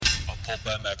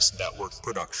Pulp MX Network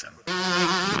production.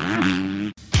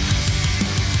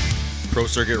 Pro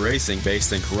Circuit Racing,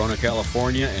 based in Corona,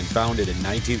 California, and founded in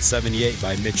 1978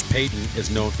 by Mitch Payton, is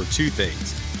known for two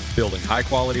things: building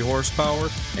high-quality horsepower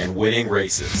and winning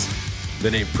races.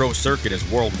 The name Pro Circuit is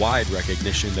worldwide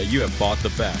recognition that you have bought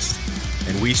the best,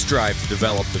 and we strive to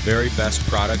develop the very best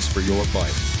products for your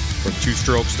bike. From 2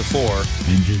 strokes to 4,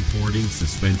 engine porting,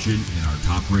 suspension, and our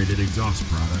top-rated exhaust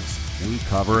products, we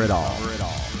cover it all.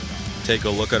 Take a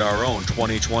look at our own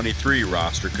 2023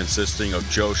 roster consisting of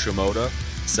Joe Shimoda,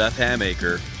 Seth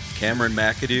Hamaker, Cameron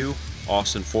McAdoo,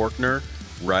 Austin Faulkner,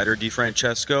 Ryder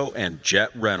DeFrancesco, and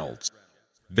Jet Reynolds.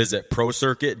 Visit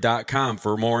ProCircuit.com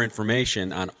for more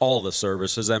information on all the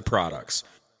services and products.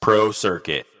 Pro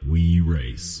Circuit. We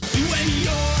race. When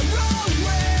you're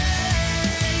away,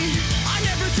 I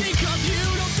never think of you,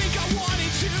 don't think I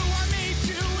wanted to, I may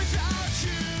do without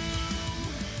you.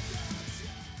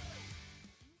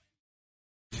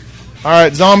 All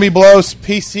right, Zombie Blows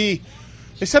PC.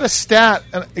 They said a stat,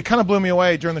 and it kind of blew me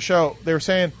away during the show. They were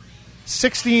saying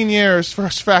 16 years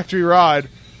first factory ride,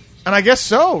 and I guess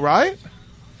so, right?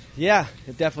 Yeah,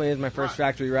 it definitely is my first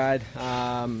factory ride.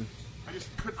 I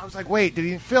was like, wait, did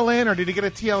he fill in or did he get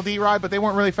a TLD ride? But they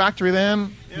weren't really factory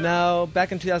then. Yeah. No,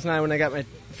 back in 2009 when I got my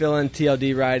fill-in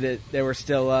TLD ride, they were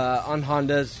still on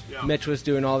Hondas. Yeah. Mitch was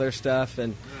doing all their stuff,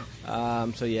 and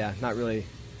so yeah, not really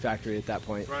factory at that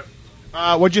point.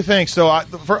 Right. What'd you think? So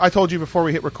I told you before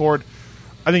we hit record,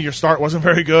 I think your start wasn't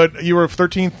very good. You were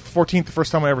 13th, 14th the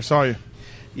first time I ever saw you.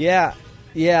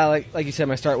 Yeah, like you said,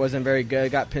 my start wasn't very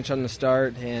good. Got pinched on the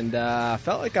start, and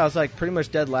felt like I was like pretty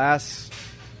much dead last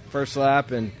first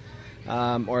lap, and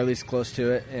or at least close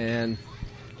to it, and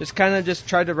just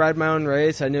tried to ride my own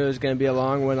race. I knew it was going to be a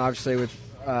long one, obviously with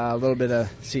a little bit of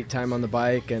seat time on the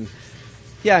bike, and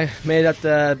yeah, I made it up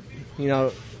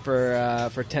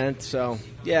for 10th. So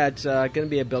yeah, it's going to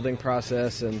be a building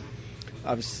process, and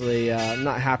obviously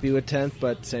not happy with 10th,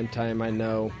 but at the same time I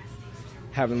know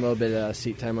having a little bit of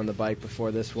seat time on the bike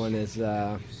before this one is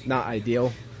not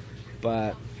ideal.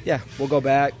 But yeah, we'll go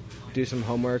back, do some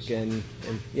homework, and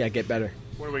yeah, get better.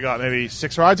 What do we got? Maybe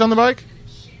 6 rides on the bike?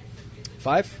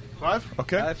 5. 5?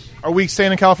 Okay. 5. Are we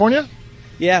staying in California?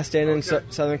 Yeah, staying in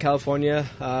Southern California.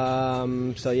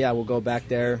 So yeah, we'll go back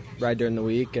there, ride during the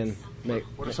week, and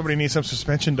what if somebody needs some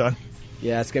suspension done?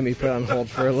 Yeah, it's going to be put on hold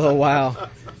for a little while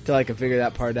until I can figure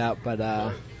that part out.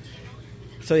 But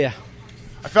so yeah.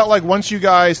 I felt like once two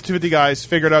of the guys,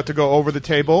 figured out to go over the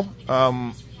table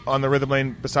on the rhythm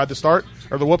lane beside the start,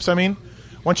 or the whoops, I mean,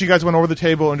 once you guys went over the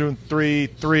table and doing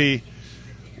 3-3,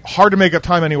 hard to make up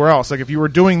time anywhere else. Like if you were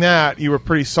doing that, you were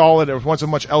pretty solid. There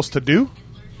wasn't much else to do.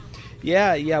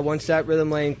 Yeah. Once that rhythm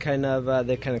lane they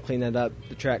cleaned that up,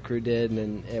 the track crew did,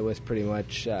 and it was pretty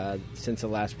much since the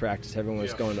last practice, everyone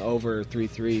was going over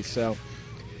 3-3. So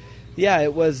yeah,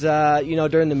 it was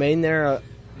during the main there.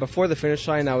 Before the finish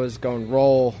line, I was going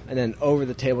roll and then over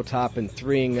the tabletop and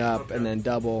 3ing up and then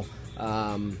double.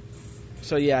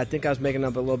 So yeah, I think I was making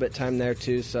up a little bit of time there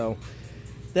too. So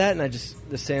that, and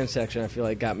the sand section, I feel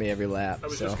like got me every lap. I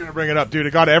was just going to bring it up, dude.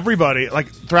 It got everybody. Like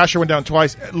Thrasher went down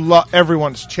twice.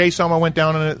 Everyone's Chase almost went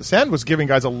down, and the sand was giving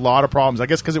guys a lot of problems. I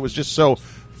guess because it was just so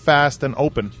fast and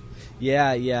open.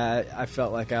 Yeah. I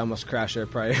felt like I almost crashed there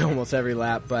probably almost every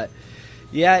lap, but.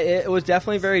 Yeah, it was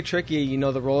definitely very tricky.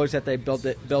 The rollers that they built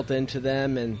into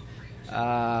them, and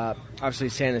obviously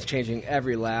sand is changing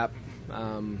every lap.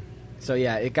 So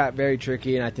yeah, it got very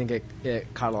tricky, and I think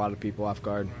it caught a lot of people off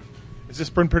guard. Has this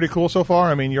been pretty cool so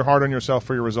far? I mean, you're hard on yourself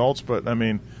for your results, but I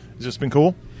mean, has this been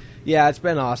cool? Yeah, it's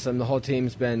been awesome. The whole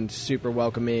team's been super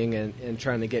welcoming and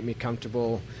trying to get me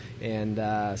comfortable, and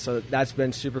so that's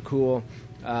been super cool.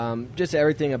 Just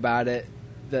everything about it,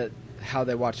 how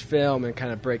they watch film and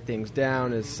kind of break things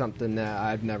down is something that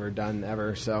I've never done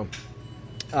ever. So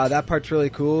that part's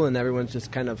really cool, and everyone's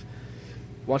just kind of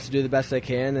wants to do the best they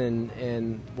can,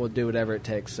 and will do whatever it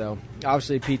takes. So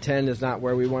obviously P10 is not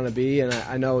where we want to be, and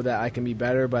I know that I can be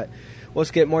better, but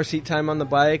let's get more seat time on the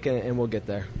bike, and we'll get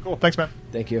there. Cool. Thanks, man.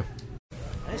 Thank you.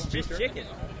 That's just chicken.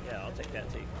 Yeah, I'll take that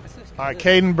too. All right,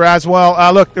 Caden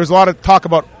Braswell. Look, there's a lot of talk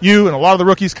about you and a lot of the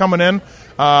rookies coming in.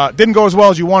 Didn't go as well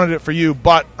as you wanted it for you,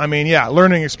 but, I mean, yeah,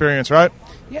 learning experience, right?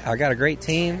 Yeah, I got a great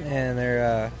team, and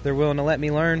they're willing to let me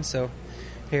learn, so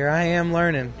here I am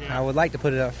learning. Yeah. I would like to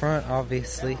put it up front,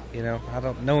 obviously.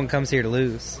 No one comes here to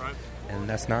lose, right. And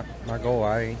that's not my goal.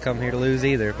 I ain't come here to lose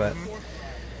either, but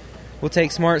we'll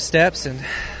take smart steps, and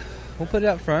we'll put it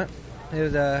up front.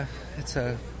 It's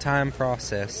a time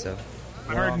process, so.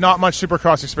 I heard not much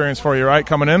Supercross experience for you, right,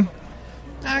 coming in?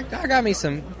 I got me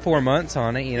some 4 months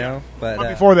on it, but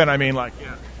before then, I mean,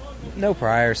 no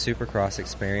prior Supercross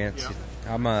experience. Yeah.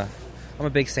 I'm a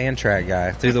big sand track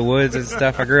guy through the woods and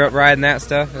stuff. I grew up riding that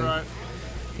stuff, and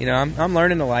you know, I'm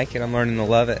learning to like it. I'm learning to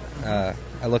love it.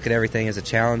 I look at everything as a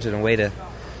challenge and a way to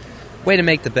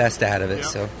make the best out of it.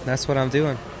 So that's what I'm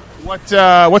doing.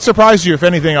 What surprised you, if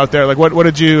anything, out there? Like, what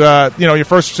did you, your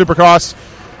first Supercross?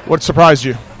 What surprised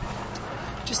you?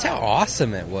 Just how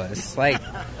awesome it was. Like,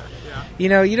 you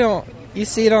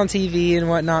see it on TV and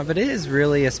whatnot, but it is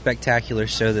really a spectacular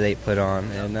show that they put on.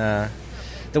 And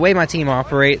the way my team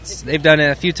operates, they've done it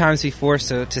a few times before,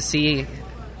 so to see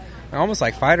almost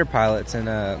like fighter pilots and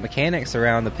mechanics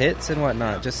around the pits and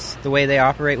whatnot, just the way they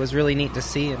operate was really neat to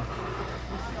see, and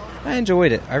I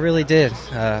enjoyed it. I really did.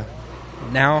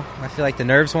 Now I feel like the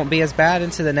nerves won't be as bad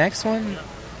into the next one,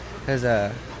 because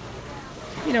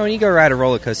when you go ride a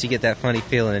roller coaster, you get that funny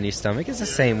feeling in your stomach. It's the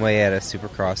same way at a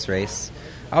Supercross race.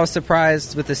 I was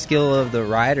surprised with the skill of the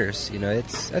riders.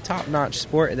 It's a top-notch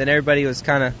sport, and then everybody was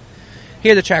kind of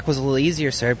here. The track was a little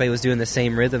easier, so everybody was doing the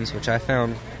same rhythms, which I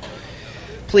found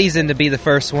pleasing to be the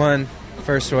first one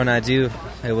I do.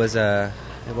 It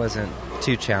wasn't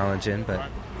too challenging, but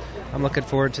I'm looking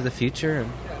forward to the future and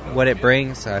what it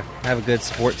brings. I have a good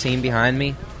support team behind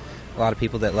me, a lot of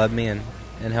people that love me and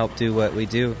help do what we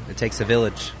do. It takes a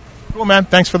village. Cool, man.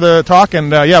 Thanks for the talk,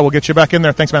 and we'll get you back in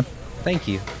there. Thanks, man. Thank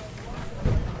you.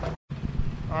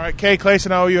 All right, Kay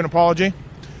Clayson, I owe you an apology.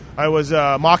 I was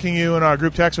mocking you in our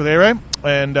group text with A-Ray,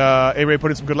 and A-Ray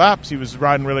put in some good laps. He was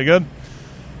riding really good,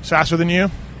 faster than you.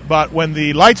 But when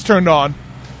the lights turned on,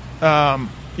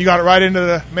 you got it right into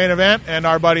the main event, and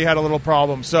our buddy had a little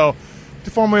problem. So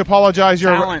to formally apologize,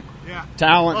 you're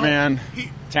Talent, man.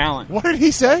 Talent. What did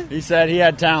he say? He said he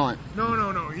had talent.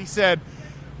 No. He said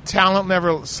talent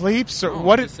never sleeps.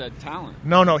 Or He said talent.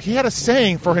 No. He had a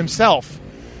saying for himself,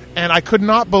 and I could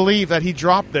not believe that he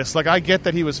dropped this. Like, I get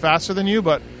that he was faster than you,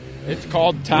 but it's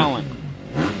called talent.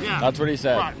 Yeah, that's what he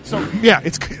said. Right. So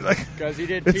it's like because he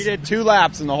did 2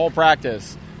 laps in the whole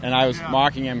practice, and I was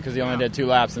mocking him because he only did 2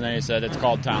 laps, and then he said it's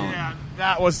called talent. Yeah,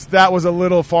 that was a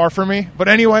little far for me. But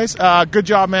anyways, good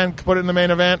job, man. Put it in the main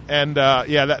event, and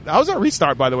that was a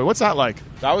restart, by the way. What's that like?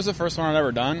 That was the first one I'd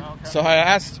ever done. Okay. So I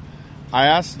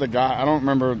asked the guy, I don't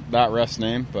remember that ref's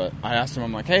name, but I asked him,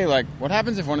 I'm like, hey, like, what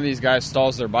happens if one of these guys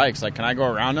stalls their bikes? Like, can I go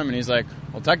around him? And he's like,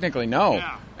 well, technically, no.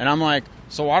 Yeah. And I'm like,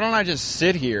 so why don't I just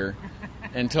sit here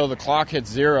until the clock hits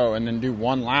 0 and then do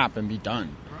 1 lap and be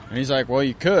done? And he's like, well,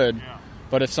 you could,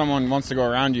 but if someone wants to go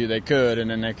around you, they could, and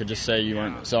then they could just say you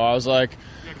weren't. So I was like,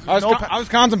 I was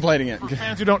contemplating it.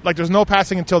 Fans who don't, like, there's no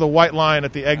passing until the white line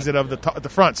at the exit of the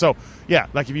front. So,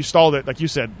 like, if you stalled it, like you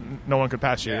said, no one could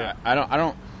pass you. Yeah, I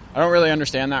don't really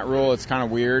understand that rule. It's kind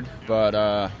of weird, but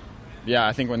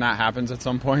I think when that happens at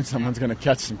some point, someone's going to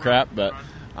catch some crap. But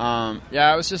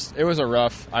it was a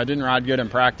rough. I didn't ride good in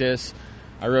practice.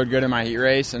 I rode good in my heat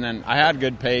race, and then I had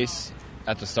good pace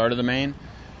at the start of the main,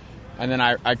 and then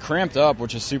I cramped up,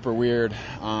 which is super weird.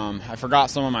 I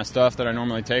forgot some of my stuff that I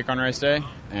normally take on race day,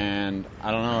 and I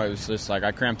don't know. It was just like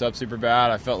I cramped up super bad.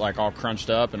 I felt like all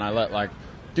crunched up, and I let like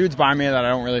dudes by me that I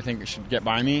don't really think should get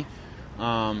by me.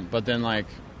 But then I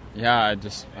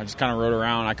just kind of rode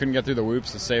around. I couldn't get through the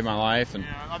whoops to save my life, and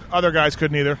other guys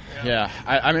couldn't either. Yeah,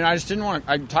 I mean, I just didn't want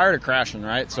to. I'm tired of crashing,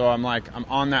 right? So I'm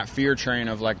on that fear train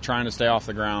of like trying to stay off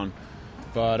the ground.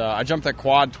 But I jumped that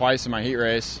quad twice in my heat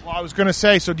race. Well, I was going to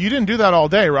say, so you didn't do that all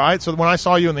day, right? So when I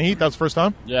saw you in the heat, that was the first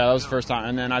time? Yeah, that was the first time.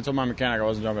 And then I told my mechanic I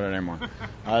wasn't jumping it anymore.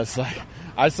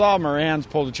 I saw Moran's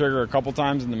pull the trigger a couple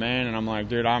times in the main, and I'm like,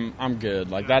 dude, I'm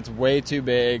good. Like, that's way too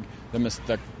big.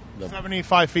 The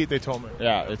 75 feet, they told me.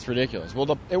 Yeah, it's ridiculous.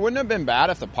 Well, it wouldn't have been bad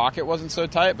if the pocket wasn't so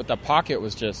tight, but the pocket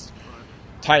was just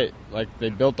tight. Like, they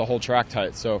built the whole track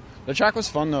tight. So the track was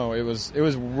fun, though. It was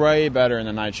way better in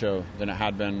the night show than it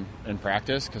had been in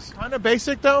practice. Kind of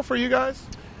basic, though, for you guys?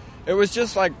 It was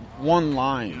just, like, one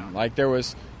line. Like, there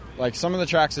was, like, some of the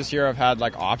tracks this year have had,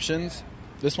 like, options.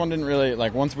 This one didn't really,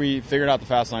 like, once we figured out the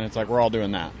fast line, it's like, we're all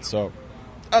doing that. So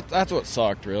that's what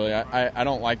sucked, really. I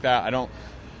don't like that.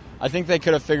 I think they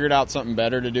could have figured out something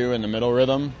better to do in the middle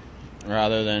rhythm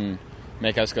rather than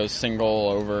make us go single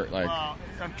over, like...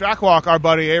 On Track Walk, our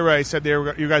buddy A-Ray said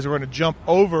you guys were going to jump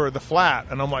over the flat,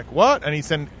 and I'm like, what? And he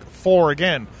said 4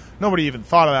 again. Nobody even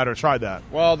thought of that or tried that.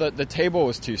 Well, the table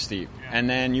was too steep, and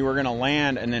then you were going to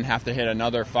land and then have to hit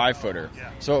another 5-footer. Yeah.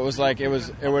 So it was like it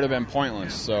would have been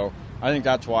pointless. So I think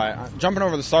that's why jumping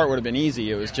over the start would have been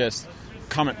easy. It was just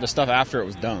the stuff after it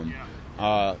was dumb.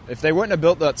 If they wouldn't have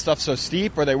built that stuff so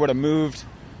steep, or they would have moved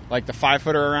like the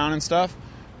 5-footer around and stuff,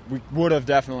 we would have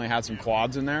definitely had some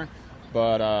quads in there.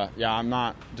 But, I'm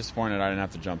not disappointed I didn't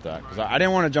have to jump that. Because I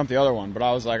didn't want to jump the other one. But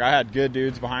I was like, I had good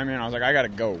dudes behind me, and I was like, I got to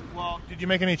go. Well, did you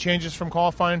make any changes from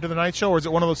qualifying to the night show? Or is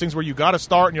it one of those things where you got to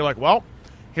start, and you're like, well,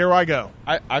 here I go.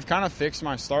 I've kind of fixed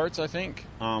my starts, I think.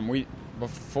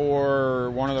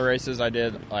 Before one of the races, I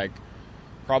did like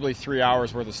probably 3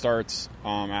 hours worth of starts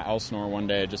at Elsinore one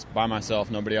day, just by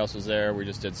myself. Nobody else was there. We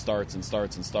just did starts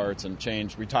and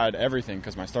changed. We tied everything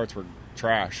because my starts were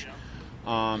trash.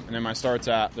 And then my starts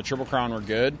at the Triple Crown were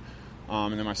good.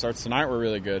 And then my starts tonight were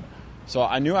really good. So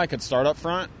I knew I could start up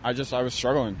front. I was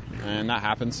struggling, and that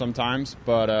happens sometimes.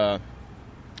 But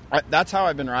that's how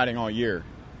I've been riding all year,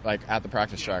 like at the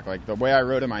practice track. Like the way I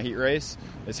rode in my heat race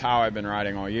is how I've been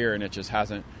riding all year, and it just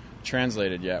hasn't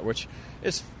translated yet, which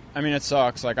is, I mean, it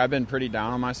sucks. Like I've been pretty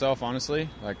down on myself, honestly.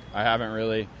 Like I haven't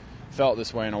really felt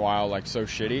this way in a while, like so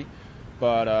shitty.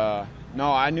 But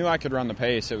no, I knew I could run the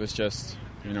pace. It was just,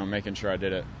 making sure I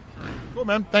did it. Cool,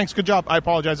 man. Thanks. Good job. I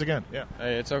apologize again. Yeah.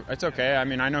 Hey, it's okay. I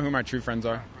mean, I know who my true friends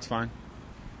are. It's fine.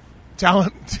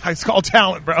 Talent. It's called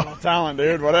talent, bro. Talent,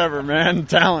 dude. Whatever, man.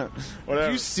 Talent. Whatever.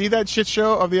 Did you see that shit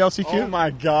show of the LCQ? Oh, my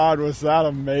God. Was that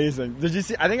amazing. Did you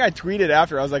see? I think I tweeted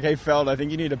after. I was like, hey, Feld, I think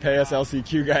you need to pay us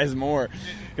LCQ guys more.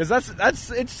 Because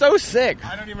it's so sick.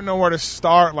 I don't even know where to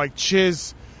start. Like,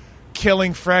 Chiz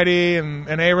killing Freddie and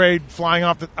A-Ray flying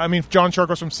off John Short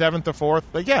goes from 7th to 4th.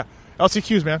 Like, yeah.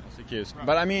 LCQs, man. LCQs.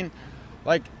 But, I mean,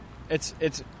 like, it's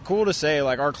cool to say,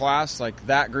 like, our class, like,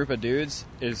 that group of dudes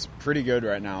is pretty good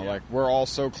right now. Like, we're all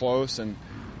so close, and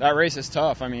that race is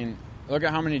tough. I mean, look at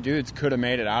how many dudes could have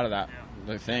made it out of that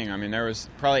thing. I mean, there was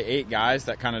probably 8 guys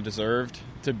that kind of deserved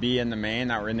to be in the main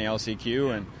that were in the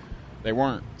LCQ, and they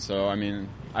weren't. So, I mean,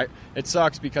 it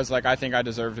sucks because, like, I think I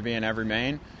deserve to be in every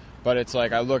main, but it's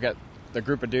like I look at the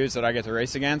group of dudes that I get to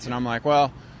race against, and I'm like,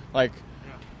 well, like,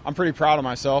 I'm pretty proud of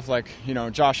myself. Like,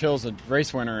 Josh Hill's a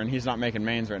race winner, and he's not making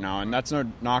mains right now. And that's no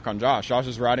knock on Josh. Josh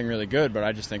is riding really good, but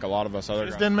I just think a lot of us other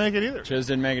guys didn't make it either. Chiz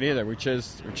didn't make it either. We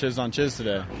chizzed on Chiz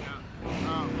today. Oh,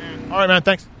 man. All right, man.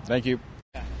 Thanks. Thank you.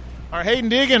 All right,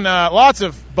 Hayden Deegan, lots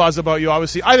of buzz about you,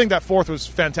 obviously. I think that 4th was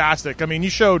fantastic. I mean,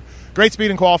 you showed great speed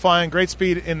in qualifying, great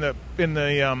speed in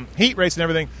the heat race and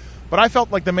everything. But I felt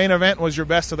like the main event was your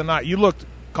best of the night. You looked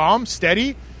calm,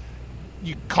 steady.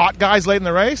 You caught guys late in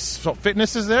the race, so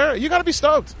fitness is there. You got to be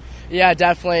stoked. Yeah,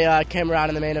 definitely came around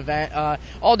in the main event.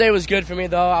 All day was good for me,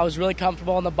 though. I was really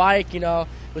comfortable on the bike,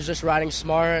 was just riding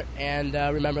smart and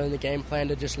remembering the game plan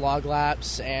to just log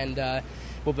laps and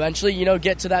we'll eventually,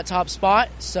 get to that top spot.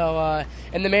 So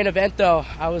in the main event, though,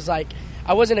 I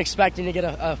wasn't expecting to get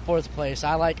a 4th place.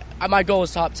 My goal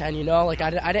was top 10, I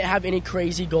didn't have any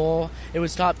crazy goal. It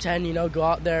was top 10, go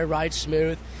out there, ride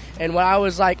smooth. And when I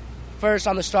was first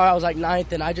on the start, I was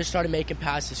 9th, and I just started making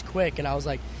passes quick, and I was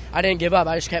I didn't give up.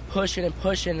 I just kept pushing and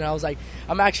pushing, and I was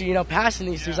I'm actually, passing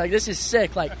these dudes. This is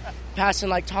sick. Passing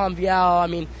Tom Vial. I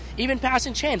mean, even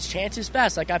passing Chance. Chance is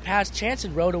fast. I passed Chance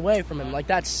and rode away from him.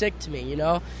 That's sick to me,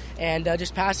 And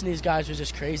just passing these guys was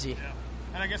just crazy. Yeah.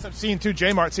 And I guess I've seen, too,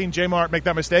 Seen J-Mart make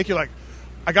that mistake. You're like,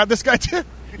 I got this guy, too.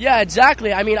 Yeah,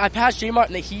 exactly. I mean, I passed J-Mart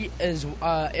in the heat as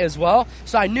well,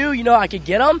 so I knew, I could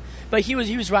get him, but he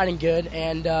was riding good,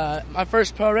 and my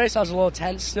first pro race, I was a little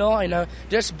tense still,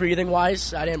 just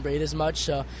breathing-wise, I didn't breathe as much,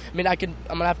 so, I mean, I'm going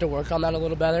to have to work on that a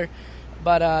little better,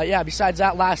 but, yeah, besides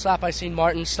that, last lap, I seen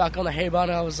Martin stuck on the hay bun,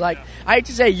 and I was I hate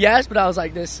to say yes, but I was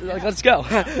let's go.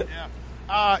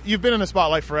 Yeah. You've been in the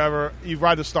spotlight forever. You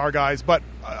ride the star guys, but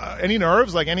any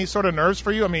nerves? Any sort of nerves for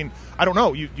you? I mean, I don't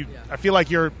know. I feel like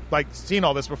you're seen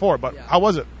all this before, but how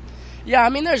was it? Yeah, I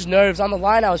mean, there's nerves. On the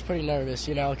line, I was pretty nervous,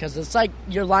 because it's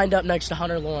you're lined up next to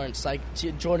Hunter Lawrence,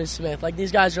 Jordan Smith.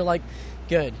 These guys are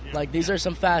good. These are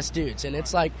some fast dudes, and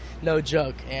it's no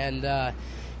joke. And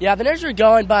yeah, the nerves were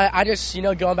going, but I just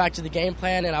going back to the game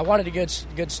plan, and I wanted a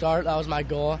good start. That was my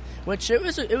goal, which it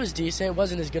was decent. It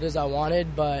wasn't as good as I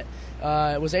wanted, but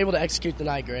was able to execute the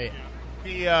night great.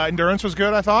 The endurance was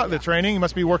good, I thought. The training, you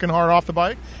must be working hard off the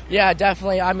bike. Yeah,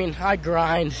 definitely. I mean, I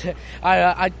grind.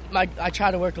 I try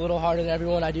to work a little harder than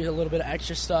everyone. I do a little bit of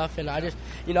extra stuff, and I just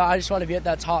want to be at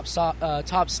that top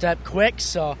step quick.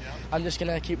 So I'm just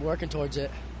gonna keep working towards it.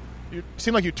 You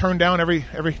seem like you turned down every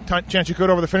chance you could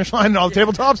over the finish line and all the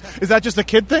tabletops. Is that just a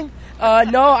kid thing?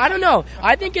 No, I don't know.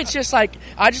 I think it's just I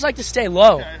just like to stay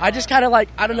low. I just kind of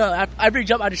I don't know. Every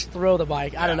jump, I just throw the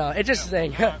bike. I don't know. It's just a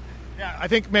thing. Yeah, I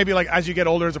think maybe as you get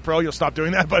older as a pro, you'll stop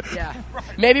doing that. But yeah,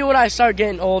 maybe when I start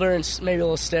getting older and maybe a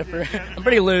little stiffer. I'm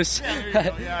pretty loose.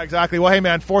 Yeah, exactly. Well, hey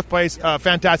man, 4th place,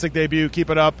 fantastic debut.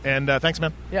 Keep it up, and thanks,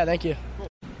 man. Yeah, thank you.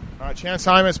 All right, Chance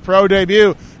Hymas, pro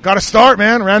debut. Got to start,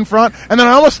 man. Ran front, and then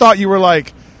I almost thought you were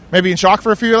maybe in shock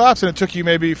for a few laps, and it took you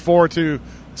maybe 4 to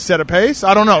set a pace.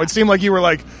 I don't know. It seemed like you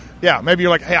were yeah, maybe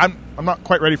you're hey, I'm not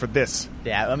quite ready for this.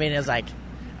 Yeah, I mean, it was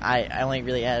I only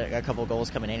really had a couple goals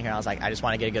coming in here. I was I just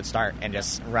want to get a good start and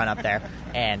just run up there.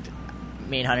 And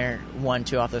me and Hunter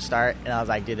 1-2 off the start, and I was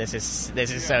like, dude, this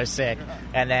is so sick.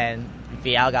 And then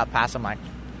Vial got past him. I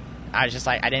was just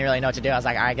like, I didn't really know what to do. I was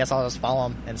like, I guess I'll just follow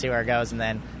him and see where it goes. And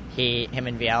then him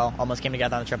and Vial almost came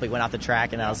together on the triple. He went off the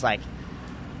track, and I was like,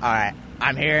 all right,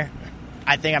 I'm here.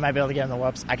 I think I might be able to get him the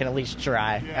whoops. I can at least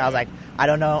try. And I was like, I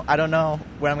don't know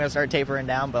when I'm going to start tapering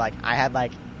down, but I had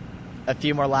a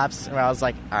few more laps where I was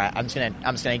like, all right, I'm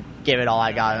just gonna give it all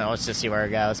I got, and let's just see where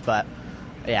it goes. But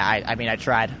yeah, I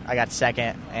tried. I got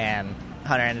second, and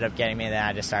Hunter ended up getting me, and then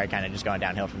I just started kind of just going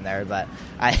downhill from there. But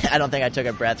I don't think I took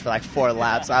a breath for 4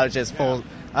 laps. I was just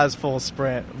full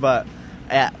sprint. But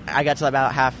yeah, I got to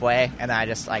about halfway, and then I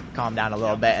just calmed down a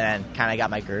little bit, and then kind of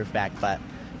got my groove back. But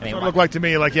I mean, it looked like to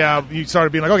me you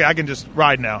started being like, okay, I can just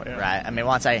ride now. Yeah. Right. I mean,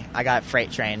 once I got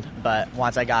freight trained, but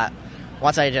once I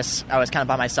was kind of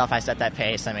by myself, I set that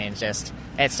pace. I mean,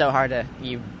 it's so hard to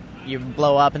you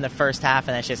blow up in the first half,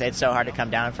 and it's so hard to come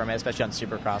down from it, especially on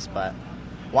Supercross. But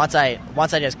once I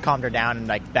just calmed her down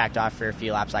and backed off for a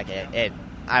few laps, I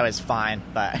was fine.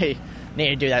 But I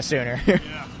needed to do that sooner.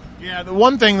 Yeah, the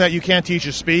one thing that you can't teach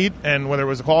is speed, and whether it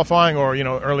was a qualifying or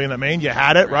early in the main, you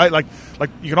had it right. Like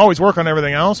you can always work on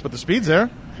everything else, but the speed's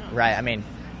there. Right. I mean,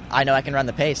 I know I can run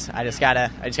the pace. I just gotta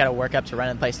work up to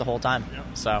running the pace the whole time.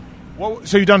 So.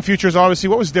 So you've done futures, obviously.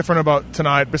 What was different about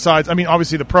tonight besides, I mean,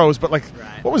 obviously the pros, but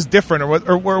what was different,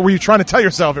 or were you trying to tell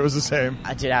yourself it was the same?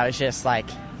 Dude, I was just I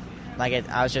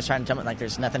was just trying to tell me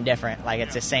there's nothing different.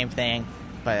 It's the same thing,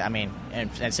 but I mean,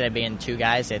 instead of being 2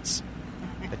 guys, there's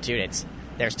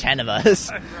 10 of us.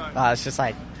 It's just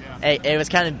it was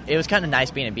kind of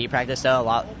nice being in B practice though,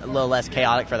 a little less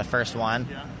chaotic for the first one,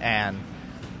 and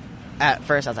at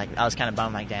first I was kind of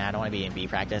bummed damn, I don't want to be in B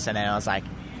practice, and then I was like,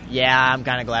 yeah, I'm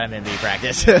kind of glad I'm in B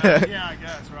practice. Yeah, I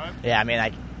guess, right? Yeah, I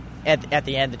mean, at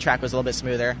the end, the track was a little bit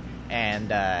smoother,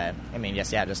 and I mean,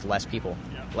 just less people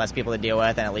to deal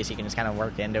with, and at least you can just kind of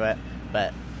work into it.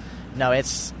 But no,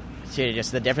 it's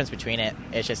just the difference between it.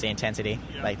 It's just the intensity.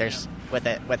 There's with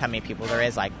how many people there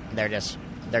is,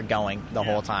 they're going the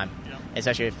whole time.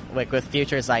 Especially with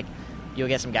futures, you'll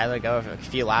get some guys that go a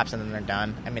few laps and then they're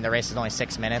done. I mean, the race is only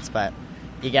 6 minutes, but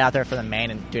you get out there for the main,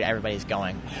 and dude, everybody's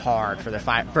going hard for the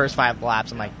first 5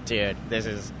 laps. I'm like, dude, this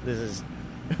is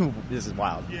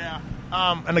wild. Yeah.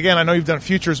 And again, I know you've done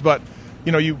futures, but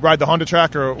you ride the Honda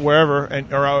track or wherever,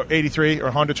 or 83 or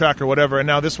Honda track or whatever, and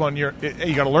now this one, you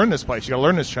got to learn this place. You got to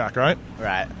learn this track, right?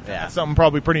 Right. Yeah. That's something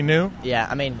probably pretty new. Yeah.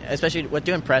 I mean, especially with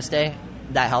doing press day,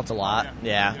 that helped a lot.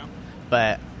 Yeah.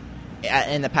 But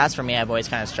in the past, for me, I've always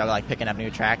kind of struggled picking up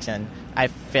new tracks, and I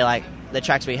feel like the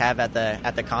tracks we have at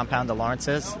the compound, the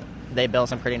Lawrences, they build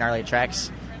some pretty gnarly tracks.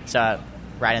 So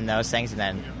riding those things, and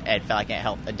then it felt like it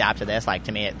helped adapt to this.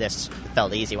 To me, this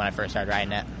felt easy when I first started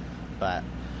riding it. But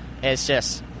it's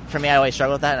just, for me, I always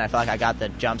struggle with that, and I feel like I got the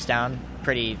jumps down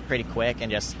pretty quick and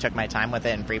just took my time with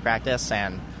it in free practice.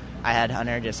 And I had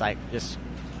Hunter just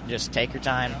take your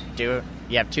time, do it.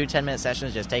 You have 2 10-minute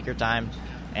sessions, just take your time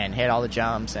and hit all the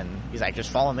jumps. And he's like, just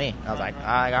follow me. I was like, all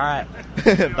right.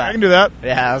 But, I can do that.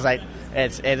 Yeah, I was like,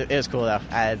 it was cool though.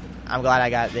 I'm glad I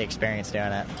got the experience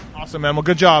doing it. Awesome, man. Well,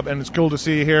 good job, and it's cool to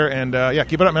see you here. And yeah,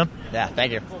 keep it up, man. Yeah,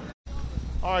 thank you.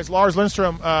 All right, it's Lars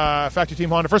Lindstrom, Factory Team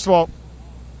Honda. First of all,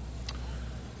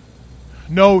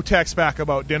 no text back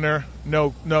about dinner.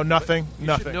 No, nothing.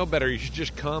 You should know better. You should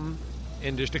just come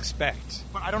and just expect.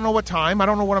 But I don't know what time. I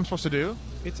don't know what I'm supposed to do.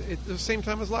 It's the same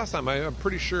time as last time. I'm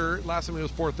pretty sure last time it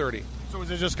was 4:30. So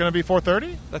is it just going to be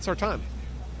 4:30? That's our time.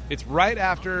 It's right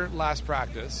after last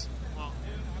practice.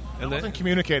 That wasn't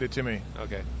communicated to me.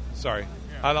 Okay, sorry.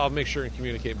 Yeah. I'll make sure and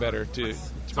communicate better to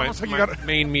my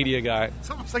main media guy. It's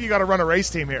almost like you got to run a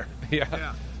race team here.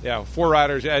 Yeah. 4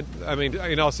 riders. I mean,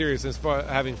 in all seriousness,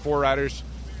 having 4 riders,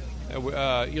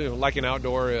 like an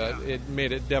outdoor, it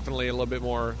made it definitely a little bit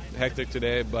more hectic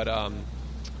today. But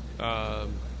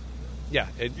yeah,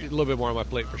 a little bit more on my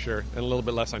plate for sure, and a little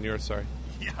bit less on yours. Sorry.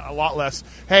 Yeah, a lot less.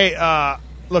 Hey,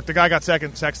 look, the guy got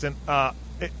second, Sexton.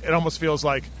 It almost feels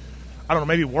like, I don't know,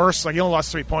 maybe worse. He only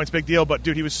lost 3 points, big deal. But,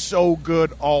 dude, he was so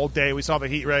good all day. We saw the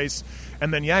heat race.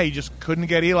 And then, he just couldn't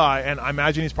get Eli. And I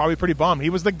imagine he's probably pretty bummed. He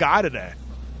was the guy today.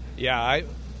 Yeah, I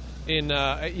mean,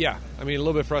 a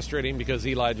little bit frustrating because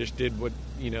Eli just did what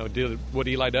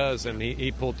Eli does, and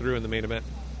he pulled through in the main event,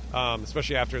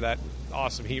 especially after that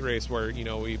awesome heat race where,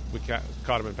 we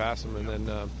caught him and passed him. And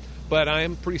then, but I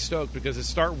am pretty stoked because his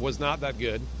start was not that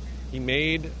good. He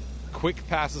made quick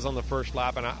passes on the first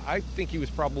lap, and I think he was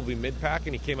probably mid-pack,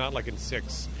 and he came out in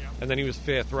 6th, and then he was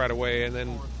 5th right away, and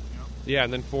then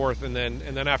and then 4th, and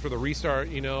then after the restart,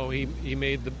 he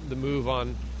made the move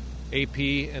on AP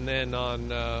and then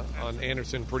on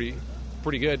Anderson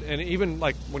pretty good, and even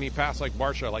when he passed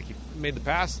Barsha, he made the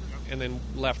pass, and then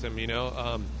left him.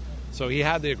 So he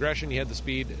had the aggression, he had the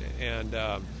speed, and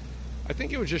I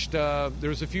think it was just there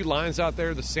was a few lines out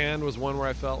there. The sand was one where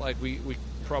I felt like we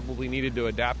probably needed to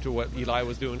adapt to what Eli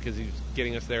was doing because he was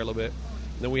getting us there a little bit.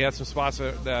 And then we had some spots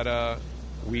that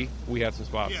we had some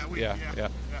spots. Yeah.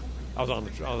 I was on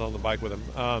the bike with him.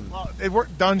 Well, it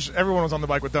worked. Dunge, everyone was on the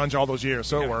bike with Dunge all those years,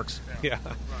 so it works. Yeah.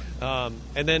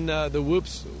 And then the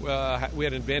whoops, we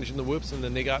had an advantage in the whoops, and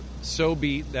then they got so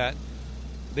beat that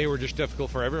they were just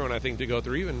difficult for everyone, I think, to go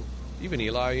through, even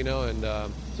Eli, and so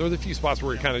there was a few spots where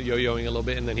we were kind of yo-yoing a little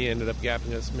bit, and then he ended up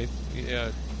gapping us,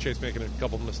 Chase making a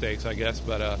couple of mistakes, I guess.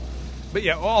 But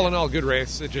yeah, all in all, good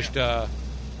race. It just,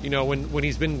 when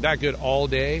he's been that good all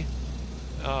day,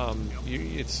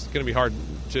 it's going to be hard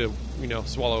to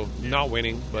swallow not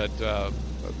winning, but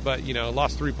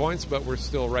lost 3 points, but we're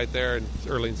still right there and it's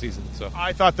early in season. So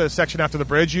I thought the section after the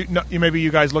bridge, maybe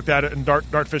you guys looked at it and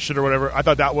dart fished it or whatever. I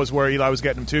thought that was where Eli was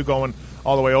getting him too, going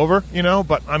all the way over.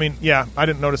 But I mean, yeah, I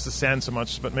didn't notice the sand so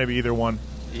much, but maybe either one.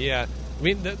 Yeah, I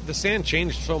mean the sand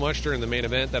changed so much during the main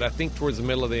event that I think towards the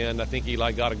middle of the end, I think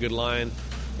Eli got a good line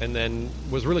and then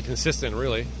was really consistent.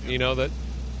 Really, that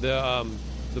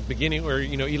the beginning where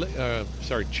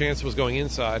Chase was going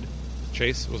inside,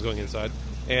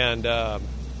 and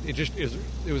it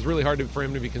was really hard for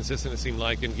him to be consistent. It seemed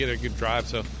like and get a good drive.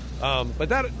 So, but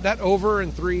that over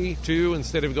in 3-2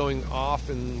 instead of going off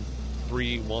in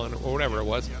 3-1 or whatever it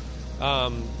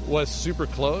was super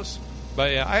close.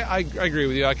 But yeah, I agree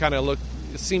with you. I kind of looked.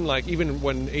 It seemed like even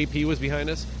when AP was behind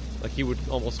us, like he would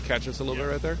almost catch us a little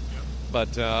bit right there.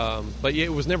 But yeah,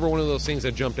 it was never one of those things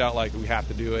that jumped out like we have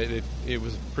to do it. It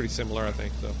was pretty similar, I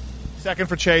think. So second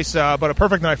for Chase, but a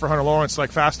perfect night for Hunter Lawrence.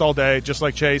 Like fast all day, just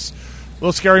like Chase. A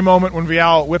little scary moment when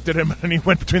Vial whipped at him and he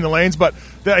went between the lanes, but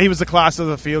he was the class of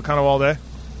the field kind of all day.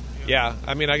 Yeah,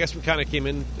 I mean, I guess we kind of came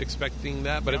in expecting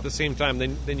that, but at the same time,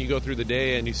 then you go through the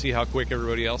day and you see how quick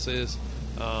everybody else is.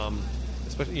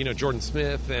 Especially, Jordan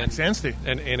Smith and Anstey.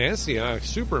 And Anstey,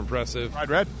 super impressive. Ride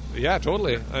red. Yeah,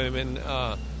 totally. I mean,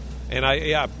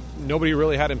 nobody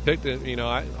really had him picked.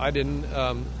 I didn't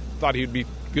thought he'd be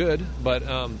good,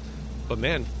 but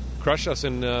man, crushed us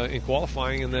in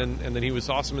qualifying, and then he was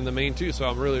awesome in the main too. So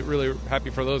I'm really, really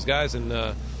happy for those guys and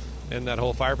that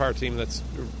whole firepower team. That's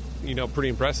pretty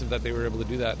impressive that they were able to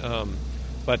do that.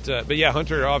 But yeah,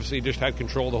 Hunter obviously just had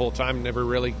control the whole time. Never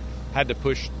really had to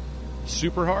push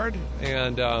super hard,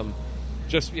 and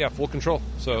full control.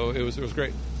 So it was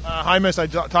great. Hymas, I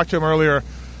talked to him earlier.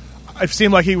 It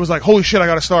seemed like he was like, holy shit, I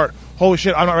got to start. Holy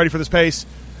shit, I'm not ready for this pace.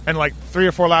 And like 3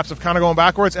 or 4 laps of kind of going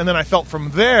backwards. And then I felt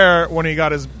from there, when he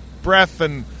got his breath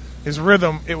and his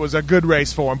rhythm, it was a good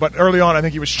race for him. But early on, I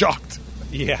think he was shocked.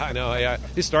 Yeah, I know. Yeah,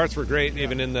 his starts were great,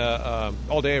 even in the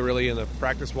all day, really, in the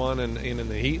practice one and in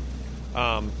the heat.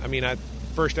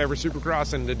 First ever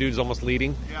Supercross, and the dude's almost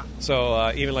leading. Yeah.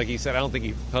 So even like he said, I don't think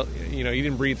he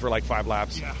didn't breathe for like 5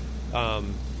 laps. Yeah.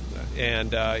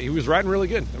 And he was riding really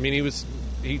good. I mean,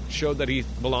 he showed that he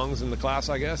belongs in the class,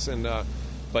 I guess. And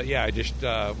but yeah,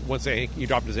 once he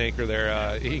dropped his anchor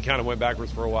there, he kind of went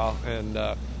backwards for a while. And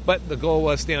but the goal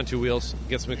was stay on 2 wheels,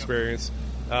 get some experience,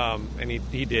 and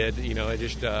he did. I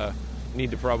just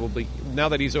need to probably, now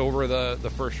that he's over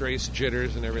the first race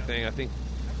jitters and everything, I think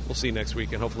we'll see next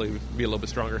week and hopefully be a little bit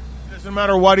stronger. Doesn't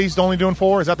matter what he's only doing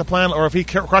 4. Is that the plan? Or if he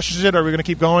crushes it, are we going to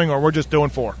keep going, or we're just doing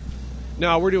 4?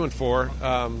 No, we're doing 4.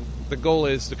 The goal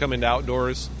is to come into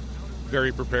outdoors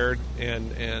very prepared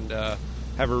and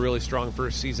have a really strong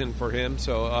first season for him.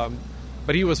 So,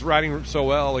 but he was riding so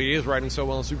well. He is riding so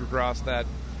well in Supercross that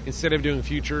instead of doing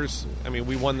futures, I mean,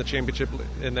 we won the championship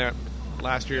in that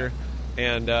last year,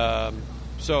 and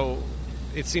so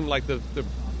it seemed like the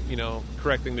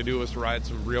correct thing to do was to ride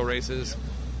some real races.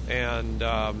 And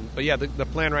but yeah, the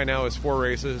plan right now is 4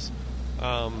 races.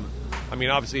 I mean,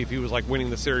 obviously, if he was like winning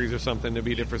the series or something, it'd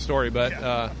be a different story. But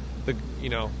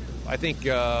I think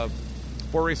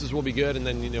 4 races will be good, and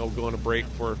then go on a break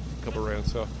for a couple of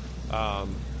rounds. So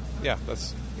yeah,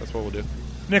 that's what we'll do.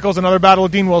 Nichols, another battle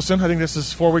with Dean Wilson. I think this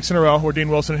is 4 weeks in a row where Dean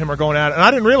Wilson and him are going at it. And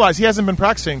I didn't realize he hasn't been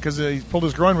practicing because he pulled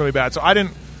his groin really bad. So I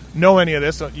didn't know any of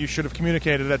this. So you should have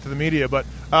communicated that to the media. But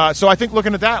so I think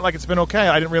looking at that, like, it's been okay.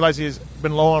 I didn't realize he's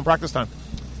been low on practice time.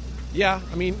 Yeah,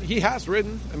 I mean, he has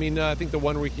ridden. I mean, I think the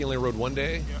 1 week he only rode 1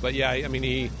 day. Yeah. But yeah, I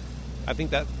mean, I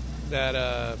think that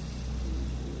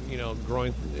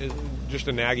groin is just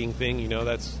a nagging thing.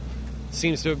 That's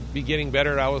seems to be getting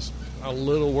better. I was a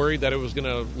little worried that it was going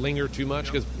to linger too much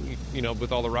because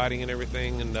with all the riding and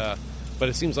everything. And but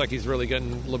it seems like he's really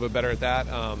getting a little bit better at that.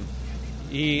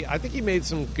 I think he made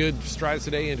some good strides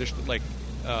today, and just like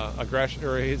aggression,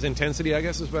 or his intensity, I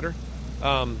guess, is better.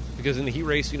 Because in the heat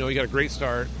race, he got a great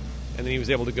start, and then he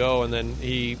was able to go, and then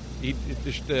he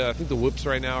I think the whoops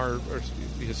right now are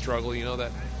his struggle. You know,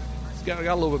 that he's got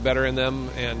a little bit better in them,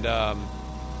 and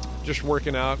just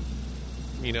working out,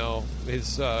 you know,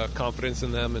 his confidence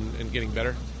in them and getting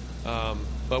better.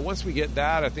 But once we get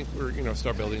that, I think we're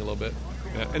start building a little bit.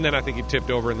 Yeah. And then I think he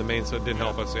tipped over in the main, so it didn't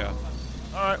help us. Yeah.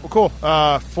 All right. Well, cool.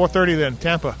 4:30 then,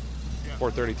 Tampa.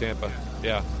 4:30 Tampa.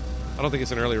 Yeah. I don't think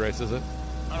it's an early race, is it?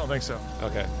 I don't think so.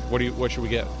 Okay. What should we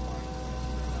get?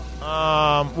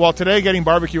 Well, today getting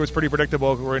barbecue was pretty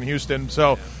predictable. We're in Houston,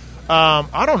 so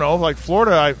I don't know. Like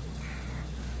Florida,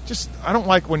 I don't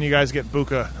like when you guys get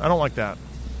buka. I don't like that.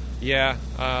 Yeah.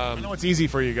 I know it's easy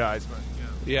for you guys, but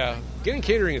yeah, getting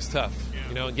catering is tough.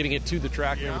 You know, and getting it to the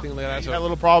track and everything like that. You had a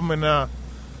little problem in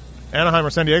Anaheim or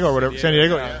San Diego or whatever. San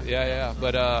Diego. Yeah.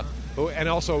 But and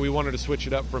also we wanted to switch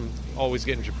it up from always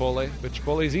getting Chipotle. But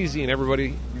Chipotle is easy and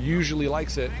everybody usually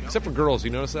likes it, except for girls.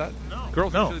 You notice that? No.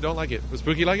 Girls usually don't like it. Does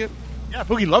Pookie like it? Yeah,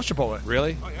 Pookie loves Chipotle.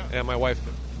 Really? Oh, yeah. Yeah, my wife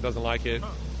doesn't like it.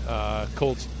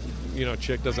 Colt's,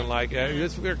 chick doesn't like it.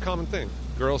 It's a very common thing.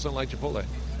 Girls don't like Chipotle.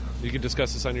 You can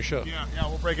discuss this on your show. Yeah,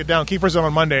 we'll break it down. Kiefer's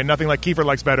on Monday, and nothing like Kiefer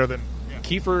likes better than...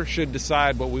 Kiefer should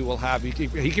decide what we will have. He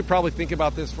could probably think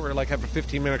about this for have a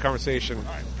 15-minute conversation.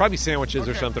 Right. Probably sandwiches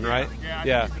or something, right?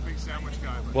 Yeah. He's a big sandwich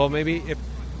guy. Well, maybe if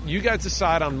you guys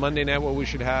decide on Monday night what we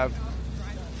should have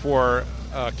for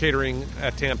catering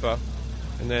at Tampa,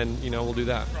 and then we'll do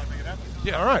that.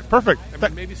 Yeah. All right. Perfect.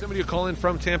 Maybe somebody will call in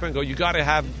from Tampa and go, "You got to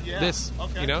have this."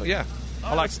 Okay. Yeah.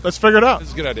 Let's figure it out. This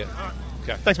is a good idea.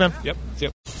 Okay. Thanks, man. Yep. See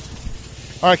you.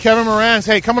 All right, Kevin Moranz.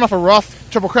 Hey, coming off a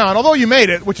rough Triple Crown, although you made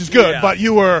it, which is good, but it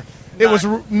was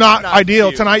not ideal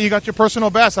cute. Tonight. You got your personal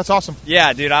best. That's awesome.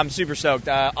 Yeah, dude, I'm super stoked.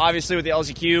 Obviously, with the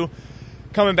LZQ,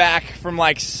 coming back from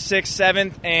 6th,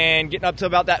 7th, and getting up to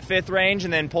about that 5th range,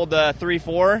 and then pulled the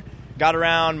 3-4. Got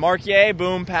around Marquier,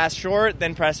 boom, passed short,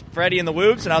 then pressed Freddie in the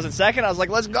whoops, and I was in 2nd. I was like,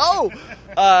 let's go!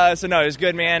 So, no, it was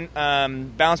good, man.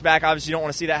 Bounced back. Obviously, you don't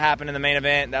want to see that happen in the main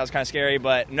event. That was kind of scary,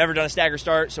 but never done a stagger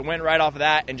start, so went right off of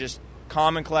that and just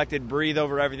calm and collected, breathe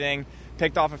over everything,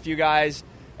 picked off a few guys,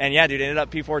 and yeah, dude, ended up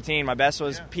P14. My best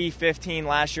was P15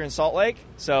 last year in Salt Lake,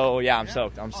 so yeah, I'm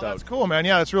stoked. That's cool, man.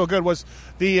 Yeah, that's real good. Was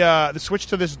the switch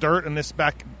to this dirt and this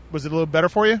back, was it a little better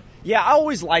for you? Yeah, I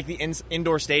always like the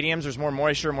indoor stadiums. There's more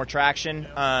moisture, more traction.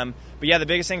 But yeah, the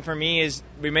biggest thing for me is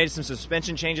we made some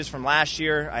suspension changes from last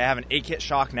year. I have an 8-kit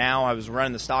shock now. I was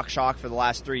running the stock shock for the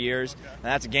last 3 years, and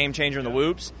that's a game changer in the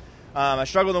whoops. I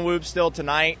struggled in the whoops still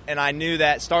tonight, and I knew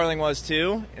that Starling was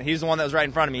too. And he's the one that was right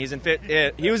in front of me.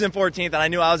 He was in 14th, and I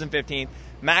knew I was in 15th.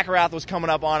 McElrath was coming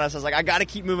up on us. I was like, I got to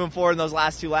keep moving forward in those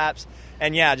last 2 laps.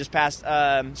 And yeah, just passed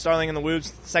Starling in the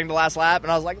whoops, second to last lap,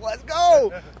 and I was like, let's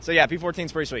go! So yeah,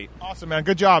 P14's pretty sweet. Awesome, man.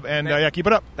 Good job, and keep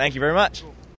it up. Thank you very much.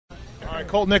 All right,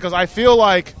 Colt Nichols, I feel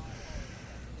like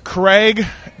Craig,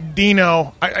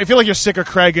 Dino, I feel like you're sick of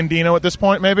Craig and Dino at this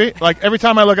point, maybe. Like, every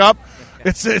time I look up,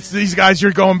 it's these guys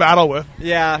you're going battle with.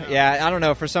 Yeah. I don't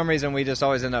know. For some reason, we just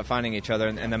always end up finding each other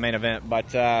in the main event.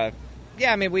 But, yeah,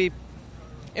 I mean,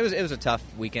 it was a tough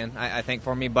weekend, I think,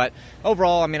 for me. But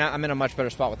overall, I mean, I'm in a much better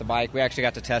spot with the bike. We actually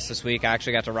got to test this week. I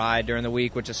actually got to ride during the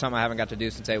week, which is something I haven't got to do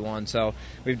since A1. So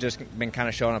we've just been kind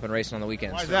of showing up and racing on the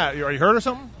weekends. Why is that? Are you hurt or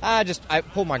something? I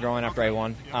pulled my groin after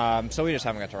A1. So we just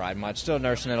haven't got to ride much. Still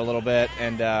nursing it a little bit.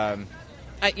 And,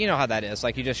 you know how that is.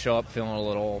 Like, you just show up feeling a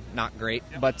little not great.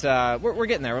 But we're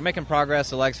getting there. We're making progress.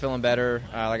 The leg's feeling better.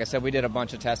 Like I said, we did a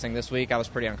bunch of testing this week. I was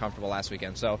pretty uncomfortable last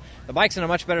weekend. So the bike's in a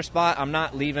much better spot. I'm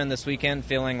not leaving this weekend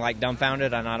feeling like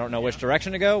dumbfounded and I don't know which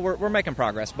direction to go. We're making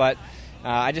progress. But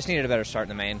I just needed a better start in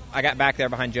the main. I got back there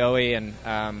behind Joey and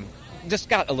just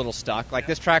got a little stuck. Like,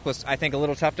 this track was, I think, a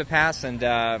little tough to pass. And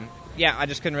yeah, I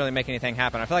just couldn't really make anything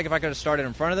happen. I feel like if I could have started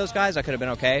in front of those guys, I could have been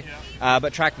okay.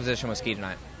 But track position was key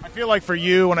tonight. I feel like for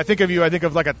you, when I think of you, I think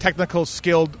of like a technical,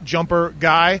 skilled jumper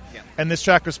guy, and this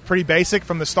track was pretty basic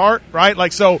from the start, right?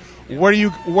 Like, so where are you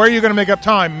going to make up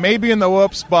time? Maybe in the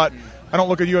whoops, but I don't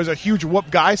look at you as a huge whoop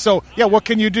guy. So, yeah, what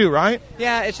can you do, right?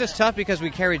 Yeah, it's just tough because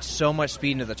we carried so much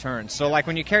speed into the turns. So, like,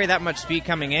 when you carry that much speed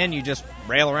coming in, you just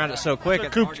rail around it so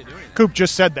quick. Coop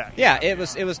just said that. Yeah, it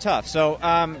was tough. So,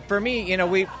 for me, you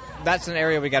know, that's an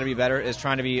area we got to be better, is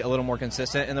trying to be a little more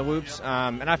consistent in the whoops.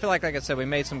 And I feel like I said, we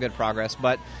made some good progress,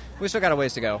 but we still got a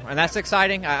ways to go. And that's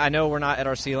exciting. I know we're not at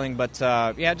our ceiling, but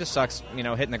yeah, it just sucks, you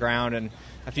know, hitting the ground. And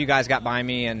a few guys got by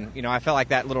me, and, you know, I felt like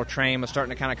that little train was starting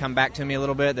to kind of come back to me a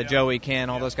little bit, the Joey, Ken,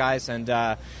 all those guys. And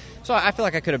so I feel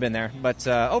like I could have been there. But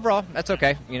overall, that's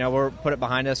okay. You know, we'll put it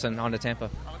behind us and on to Tampa.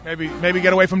 Maybe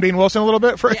get away from Dean Wilson a little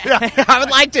bit. I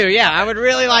would like to. Yeah, I would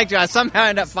really like to. I somehow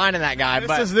end up finding that guy.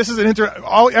 This is an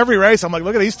every race. I'm like,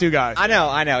 look at these two guys. I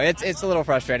know. It's a little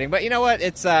frustrating, but you know what?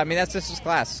 It's that's just his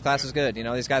class. His class is good.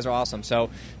 These guys are awesome. So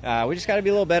we just got to be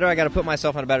a little better. I got to put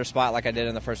myself in a better spot like I did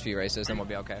in the first few races, and we'll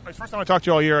be okay. First time I talked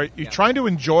to you all year. Are you trying to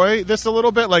enjoy this a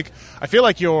little bit? Like, I feel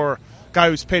like you're a guy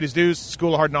who's paid his dues,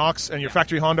 School of Hard Knocks, and your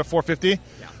factory Honda 450.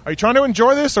 Yeah. Are you trying to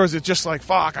enjoy this, or is it just like,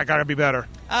 fuck, I got to be better?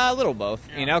 A little both,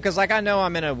 because I know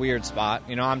I'm in a weird spot.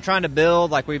 I'm trying to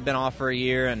build like we've been off for a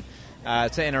year, and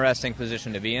it's an interesting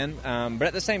position to be in. But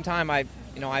at the same time, I'm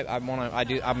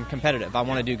competitive. I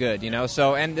want to do good,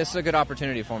 So, and this is a good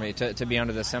opportunity for me to be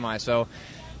under the semi. So,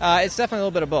 it's definitely a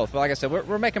little bit of both. But like I said,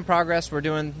 we're making progress. We're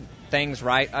doing things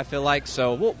right, I feel like.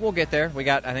 So we'll get there. We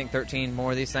got, I think, 13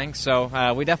 more of these things.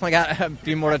 So we definitely got a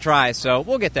few more to try. So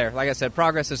we'll get there. Like I said,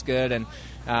 progress is good, and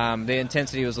the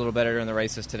intensity was a little better during the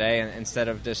races today, and instead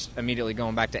of just immediately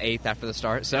going back to 8th after the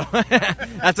start. So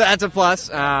that's a plus.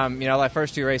 Like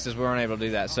first two races, we weren't able to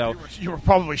do that. So you were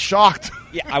probably shocked.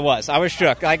 Yeah, I was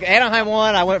shook. Like Anaheim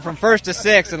 1, I went from 1st to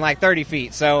 6th in like 30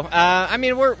 feet. So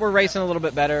we're racing a little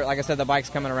bit better. Like I said, the bike's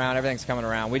coming around, everything's coming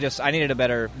around. I needed a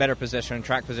better position.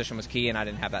 Track position was key, and I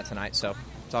didn't have that tonight. So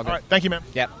it's all good. All right, thank you, man.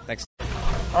 Yep, thanks.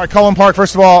 All right, Cullen Park.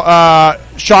 First of all,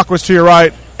 Shock was to your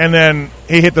right, and then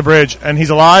he hit the bridge, and he's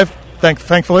alive.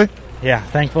 Thankfully. Yeah,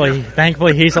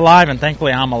 thankfully he's alive, and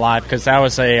thankfully I'm alive, because that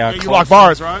was a. You lock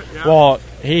bars, right? Yeah. Well,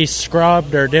 he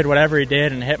scrubbed or did whatever he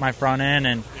did and hit my front end,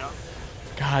 and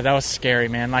God, that was scary,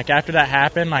 man. Like after that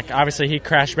happened, like obviously he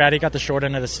crashed bad. He got the short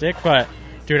end of the stick, but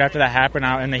dude, after that happened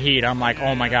out in the heat, I'm like,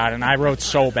 oh my God, and I rode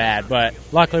so bad. But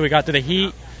luckily we got to the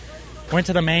heat. Went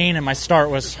to the main, and my start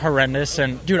was horrendous.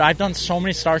 And, dude, I've done so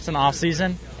many starts in the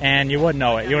off-season, and you wouldn't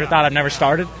know it. You would have thought I've never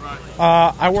started.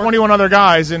 I worked 21 other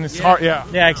guys, and it's hard, yeah.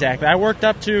 Yeah, exactly. I worked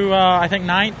up to, I think,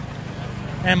 9th,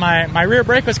 and my rear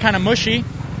brake was kind of mushy.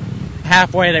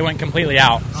 Halfway, they went completely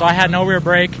out. So I had no rear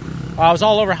brake. I was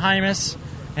all over Hymus,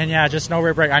 and, yeah, just no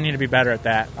rear brake. I need to be better at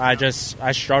that.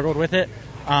 I struggled with it,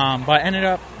 but ended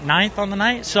up 9th on the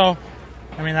night, so...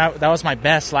 I mean, that was my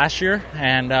best last year,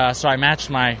 and so I matched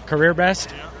my career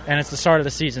best, and it's the start of the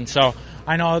season. So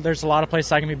I know there's a lot of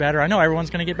places I can be better. I know everyone's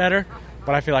going to get better,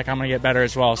 but I feel like I'm going to get better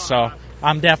as well. So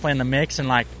I'm definitely in the mix,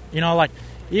 and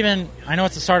even I know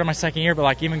it's the start of my second year, but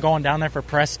like even going down there for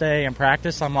press day and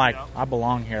practice, I'm like, I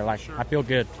belong here. Like I feel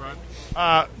good.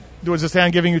 Was the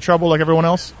stand giving you trouble like everyone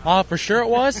else? For sure it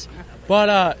was.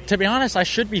 But to be honest, I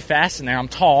should be fast in there. I'm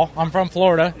tall. I'm from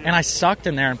Florida, and I sucked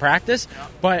in there in practice.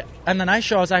 But in the night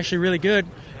show, I was actually really good.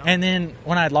 And then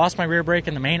when I had lost my rear brake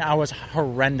in the main, I was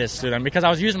horrendous to them because I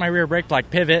was using my rear brake to like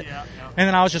pivot, and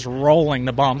then I was just rolling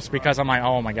the bumps because I'm like,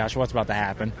 oh my gosh, what's about to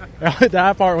happen?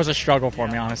 That part was a struggle for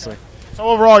me, honestly. So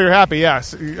overall, you're happy,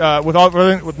 yes,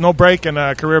 with no break and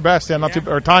a career best,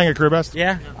 or tying a career best.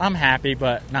 Yeah, I'm happy,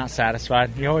 but not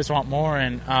satisfied. You always want more,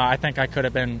 and I think I could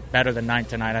have been better than 9th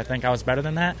tonight. I think I was better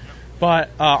than that. But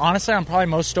honestly, I'm probably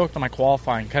most stoked on my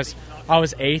qualifying because I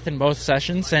was 8th in both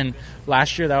sessions, and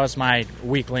last year that was my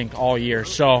weak link all year.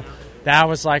 So that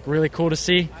was like really cool to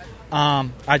see.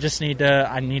 I just need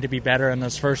to be better in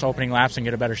those first opening laps and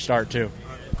get a better start too.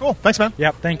 Cool, thanks, man.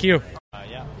 Yep, thank you.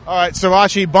 All right,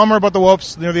 Savachi, bummer about the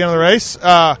whoops near the end of the race.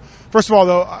 First of all,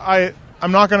 though,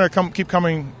 I'm not going to keep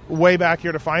coming way back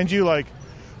here to find you. Like,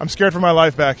 I'm scared for my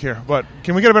life back here. But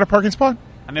can we get a better parking spot?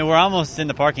 I mean, we're almost in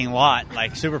the parking lot,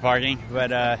 like super parking.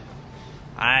 But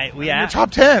we asked. Top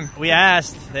 10. We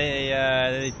asked.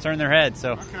 They turned their heads.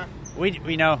 So we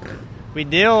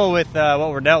deal with what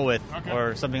we're dealt with,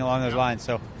 or something along those lines.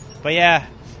 So, but yeah,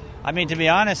 I mean, to be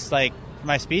honest, like.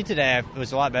 My speed today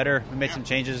was a lot better. We made some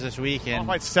changes this week. And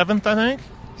like 7th, I think?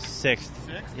 6th.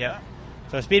 Yeah.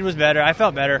 So speed was better. I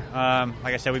felt better.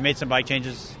 Like I said, we made some bike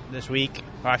changes this week.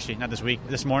 Well, actually, not this week,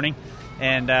 this morning.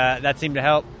 And that seemed to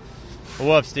help.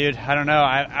 Whoops, dude. I don't know.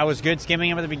 I was good skimming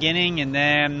them at the beginning, and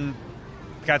then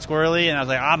got squirrely, and I was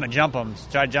like, I'm going to jump them. So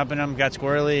tried jumping them, got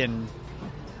squirrely, and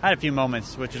I had a few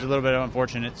moments, which is a little bit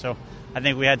unfortunate. So I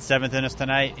think we had 7th in us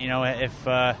tonight,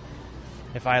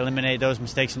 if I eliminate those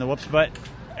mistakes in the whoops. But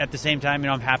at the same time,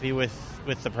 I'm happy with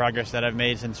the progress that I've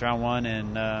made since round 1,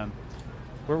 and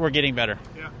we're getting better.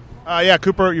 Yeah.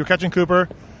 Cooper, you're catching Cooper,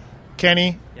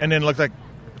 Kenny, and then it looked like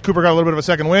Cooper got a little bit of a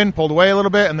second win, pulled away a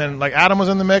little bit, and then like Adam was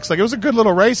in the mix. Like it was a good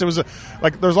little race. It was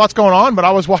there's lots going on, but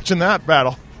I was watching that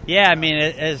battle. Yeah, I mean,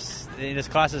 this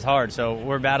class is hard, so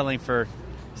we're battling for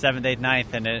 7th, 8th,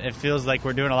 9th, and it feels like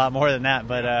we're doing a lot more than that,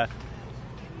 but.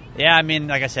 Yeah, I mean,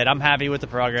 like I said, I'm happy with the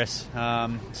progress.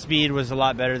 Speed was a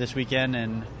lot better this weekend,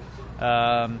 and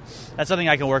that's something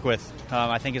I can work with.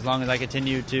 I think as long as I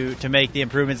continue to make the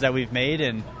improvements that we've made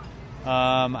and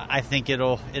I think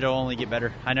it'll only get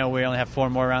better. I know we only have 4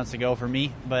 more rounds to go for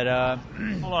me, but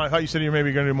hold on. I thought you said you were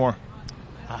maybe going to do more.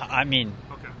 I mean,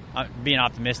 I'm being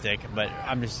optimistic, but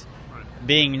I'm just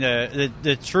being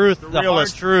the truth, the hard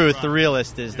truth. The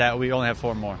realist is that we only have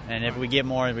 4 more, and if we get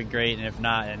more, it'd be great, and if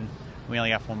not, and we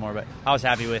only got 4 more. But I was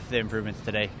happy with the improvements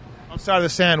today. Outside of the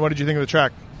sand, what did you think of the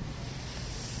track?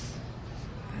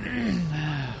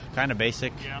 Kind of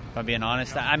basic, if I'm being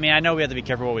honest. I mean, I know we have to be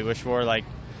careful what we wish for. Like,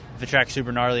 if the track's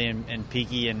super gnarly and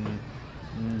peaky and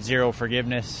zero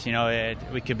forgiveness,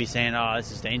 we could be saying, oh,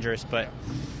 this is dangerous. But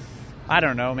I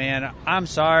don't know, man. I'm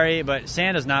sorry, but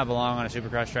sand does not belong on a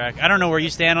supercross track. I don't know where you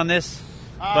stand on this.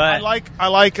 But I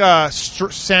like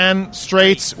sand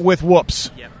straights with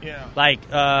whoops. Yep. Yeah. Like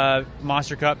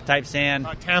Monster Cup type sand.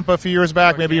 Tampa a few years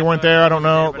back. Maybe you weren't there. I don't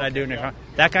know. But I do.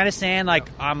 That kind of sand, like,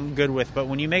 I'm good with. But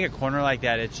when you make a corner like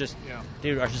that, it's just,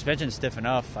 dude, our suspension's stiff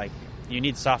enough. Like, you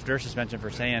need softer suspension for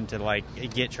sand to, like,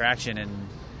 get traction. And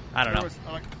I don't know.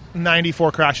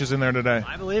 94 crashes in there today.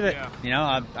 I believe it.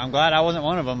 Yeah. I'm glad I wasn't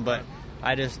one of them. But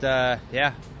I just, like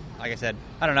I said,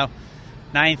 I don't know.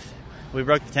 9th. We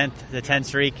broke the 10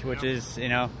 streak, which is,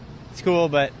 it's cool,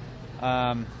 but,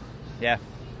 I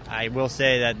will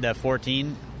say that the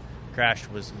 14 crash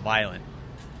was violent.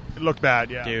 It looked bad,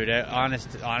 yeah. Dude,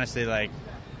 honestly, like,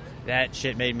 that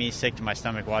shit made me sick to my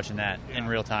stomach watching that in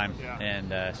real time,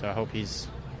 and so I hope he's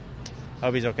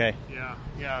okay. Yeah.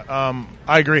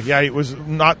 I agree. Yeah, he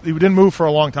didn't move for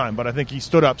a long time, but I think he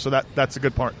stood up, so that's a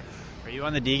good part. Are you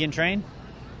on the Deegan train?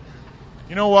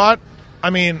 You know what? I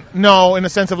mean, no, in the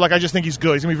sense of, like, I just think he's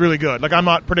good. He's going to be really good. Like, I'm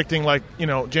not predicting, like,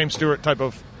 James Stewart type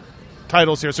of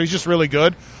titles here. So he's just really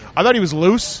good. I thought he was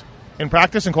loose in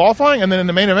practice and qualifying, and then in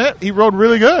the main event, he rode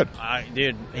really good.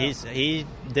 Dude, he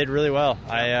did really well.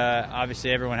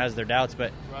 Obviously, everyone has their doubts,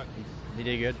 but he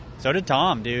did good. So did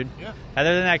Tom, dude. Yeah.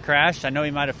 Other than that crash, I know he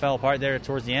might have fell apart there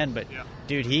towards the end, but,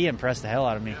 dude, he impressed the hell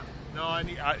out of me. Yeah.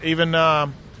 No, even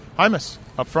Hymas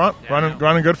up front,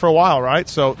 running good for a while, right?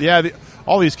 So,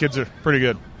 all these kids are pretty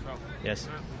good. Yes,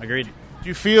 agreed. Do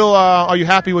you feel, are you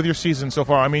happy with your season so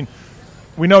far? I mean,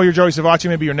 we know you're Joey Savacci.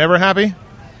 Maybe you're never happy.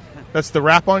 That's the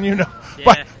rap on you? No.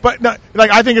 Yeah. But no,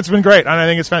 like, I think it's been great, and I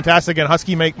think it's fantastic, and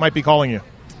Husky might be calling you.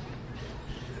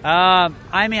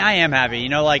 I mean, I am happy.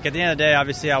 Like, at the end of the day,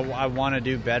 obviously, I want to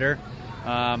do better.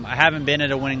 I haven't been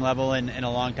at a winning level in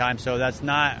a long time, so that's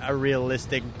not a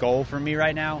realistic goal for me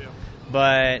right now. Yeah.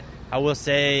 But I will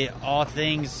say, all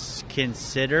things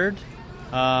considered,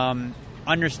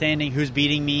 understanding who's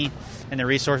beating me and the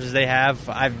resources they have.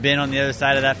 I've been on the other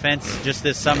side of that fence just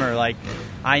this summer. Like,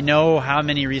 I know how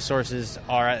many resources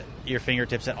are at your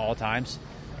fingertips at all times,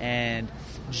 and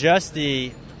just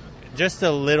a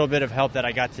little bit of help that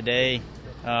I got today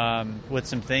with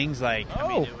some things, like,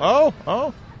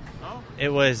 it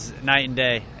was night and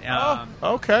day.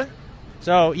 Okay.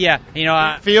 So yeah,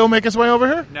 Theo make his way over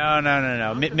here?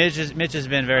 No. Mitch has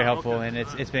been very helpful, and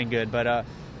it's been good. But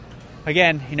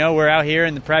again, we're out here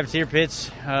in the privateer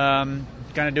pits, kind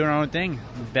of doing our own thing,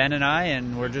 Ben and I,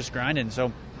 and we're just grinding.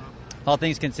 So all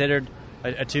things considered,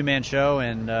 a 2-man show,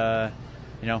 and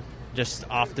just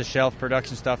off the shelf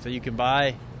production stuff that you can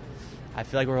buy. I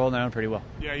feel like we're holding our own pretty well.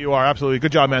 Yeah, you are, absolutely.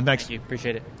 Good job, man. Thanks. Thank you.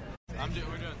 Appreciate it.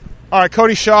 All right,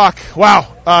 Cody Schock.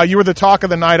 Wow, you were the talk of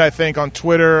the night, I think, on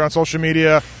Twitter, on social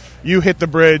media. You hit the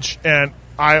bridge, and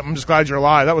I'm just glad you're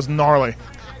alive. That was gnarly.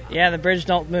 Yeah, the bridge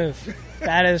don't move.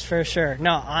 That is for sure.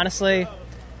 No, honestly,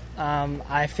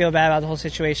 I feel bad about the whole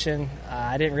situation.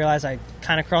 I didn't realize I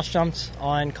kind of cross-jumped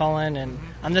on Colin, and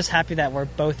I'm just happy that we're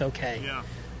both okay. Yeah.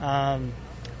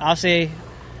 Obviously,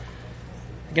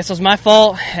 I guess it was my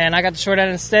fault, and I got the short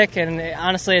end of the stick, and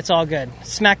honestly, it's all good.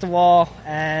 Smacked the wall,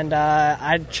 and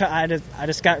I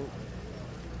just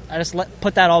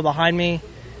put that all behind me,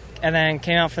 and then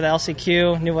came out for the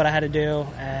LCQ, knew what I had to do,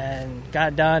 and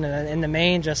got it done. And then in the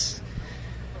main,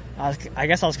 I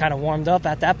guess I was kind of warmed up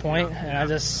at that point, and I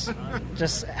just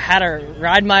had to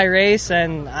ride my race,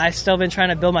 and I still been trying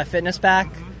to build my fitness back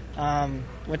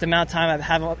with the amount of time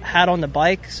I've had on the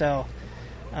bike. So.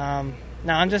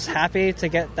 Now I'm just happy to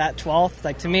get that 12th.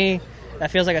 Like, to me,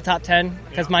 that feels like a top 10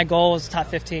 because my goal was top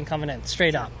 15 coming in,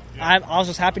 straight up. I was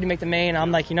just happy to make the main. I'm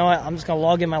like, you know what? I'm just going to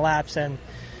log in my laps and,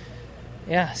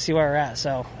 see where we're at.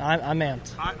 So I'm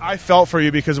amped. I felt for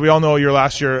you because we all know your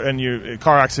last year and you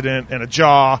car accident and a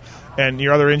jaw and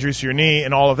your other injuries to your knee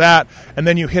and all of that. And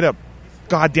then you hit a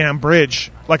goddamn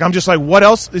bridge. Like, I'm just like, what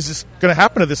else is this going to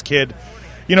happen to this kid?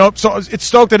 So it's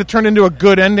stoked that it turned into a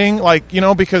good ending,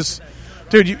 because...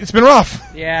 Dude, it's been rough.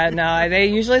 Yeah, no, they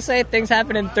usually say things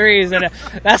happen in threes, and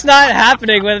that's not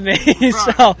happening with me.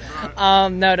 So,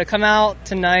 no, to come out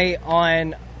tonight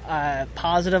on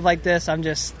positive like this. I'm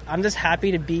just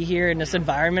happy to be here in this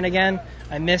environment again.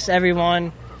 I miss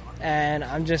everyone, and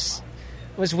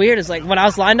what's weird is like when I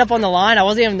was lined up on the line, I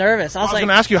wasn't even nervous. I was going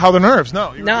to ask you how the nerves.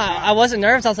 No, I wasn't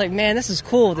nervous. I was like, man, this is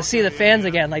cool to see the fans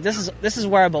again. Like this is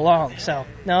where I belong. So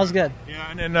no, it was good.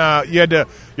 Yeah, and then you had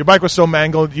your bike was so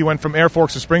mangled. You went from Air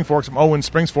Forks to Spring Forks, from Owens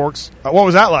Springs Forks. What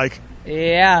was that like?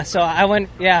 Yeah, so I went.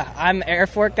 Yeah, I'm an Air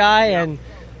Fork guy, and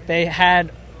they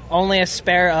had only a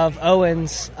spare of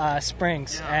Owens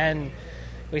springs, and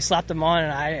we slapped them on.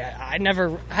 And I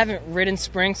haven't ridden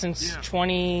springs since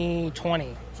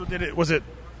 2020. So was it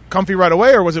comfy right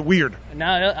away, or was it weird?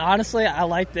 No, honestly, I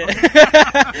liked it.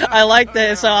 I liked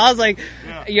it. So I was like,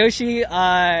 Yoshi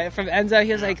from Enzo,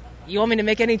 he was like, you want me to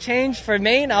make any change for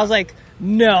Maine? I was like,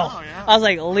 no. I was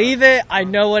like, leave it. I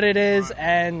know what it is,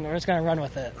 and we're just going to run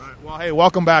with it. Right. Well, hey,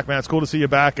 welcome back, man. It's cool to see you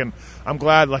back, and I'm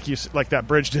glad like that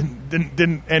bridge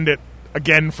didn't end it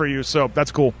again for you, so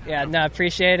that's cool. Yeah, no, I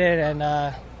appreciate it, and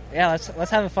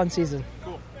let's have a fun season.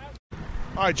 Cool.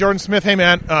 All right, Jordan Smith, hey,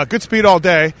 man, good speed all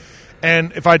day.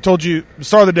 And if I told you the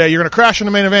start of the day you're going to crash in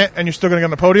the main event and you're still going to get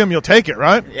on the podium, you'll take it,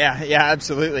 right? Yeah,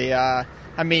 absolutely. I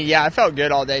felt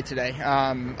good all day today.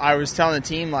 I was telling the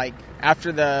team, like,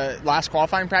 after the last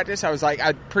qualifying practice, I was like,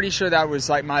 I'm pretty sure that was,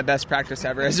 like, my best practice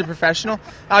ever as a professional.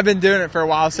 I've been doing it for a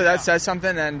while, so that says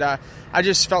something. And I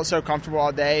just felt so comfortable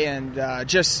all day, and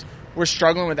we're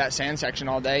struggling with that sand section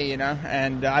all day, you know.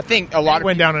 And I think a lot of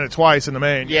went down in it twice in the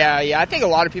main. Yeah. I think a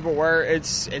lot of people were.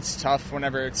 It's tough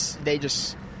whenever it's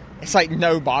like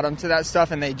no bottom to that stuff,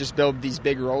 and they just build these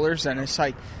big rollers, and it's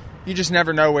like you just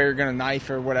never know where you're going to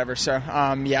knife or whatever. So,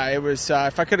 it was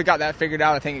if I could have got that figured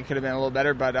out, I think it could have been a little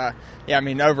better. But,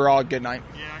 overall, good night.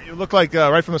 Yeah, you look like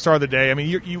right from the start of the day. I mean,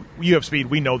 you have speed.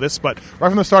 We know this. But right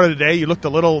from the start of the day, you looked a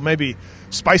little maybe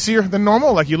spicier than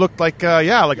normal. Like you looked like,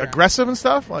 aggressive and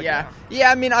stuff. Like,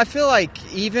 Yeah, I mean, I feel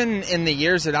like even in the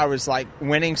years that I was, like,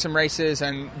 winning some races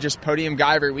and just podium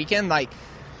guy every weekend, like,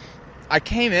 I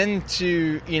came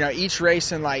into, each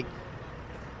race and, like,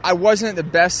 I wasn't the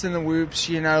best in the whoops,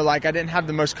 like, I didn't have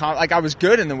the most, I was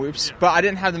good in the whoops, but I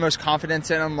didn't have the most confidence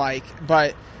in them,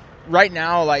 but right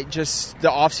now, like, just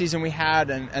the off-season we had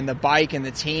and the bike and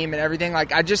the team and everything,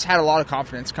 like, I just had a lot of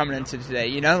confidence coming into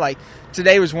today, like,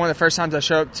 today was one of the first times I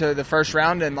showed up to the first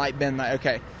round and, like, been like,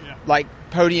 okay, like,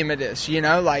 podium it is,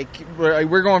 like,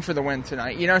 we're going for the win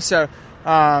tonight, so...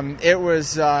 it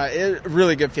was a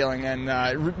really good feeling, and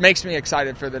it makes me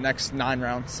excited for the next 9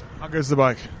 rounds. How good is the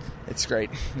bike? It's great.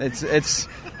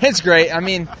 It's great. I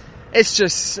mean,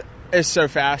 it's so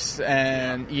fast,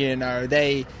 and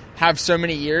they have so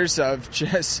many years of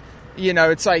just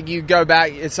it's like you go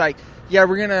back. It's like, yeah,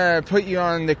 we're gonna put you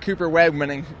on the Cooper Webb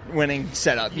winning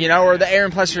setup, or the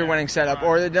Aaron Plesser winning setup,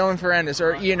 or the Dylan Ferrandis,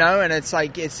 or and it's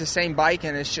like it's the same bike,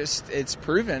 and it's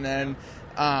proven, and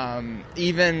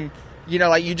even.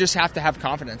 Like you just have to have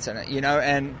confidence in it,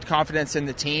 and confidence in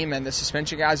the team and the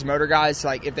suspension guys, motor guys.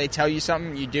 Like if they tell you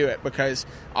something, you do it because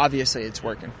obviously it's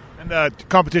working. And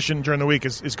competition during the week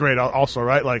is great also,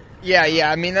 right? Like yeah.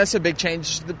 I mean, that's a big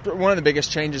change. One of the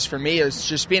biggest changes for me is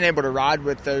just being able to ride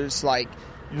with those like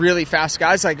really fast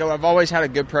guys. Like I've always had a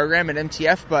good program at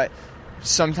MTF, but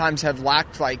sometimes have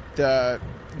lacked like the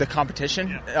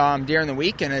competition during the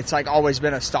week, and it's like always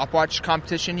been a stopwatch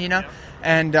competition,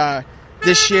 and.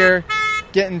 This year,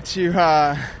 getting to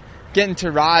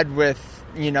ride with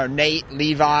Nate,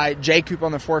 Levi, Jay Coop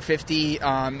on the 450.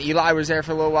 Eli was there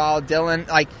for a little while. Dylan,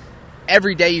 like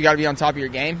every day you got to be on top of your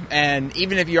game, and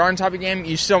even if you are on top of your game,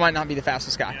 you still might not be the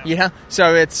fastest guy.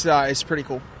 So it's pretty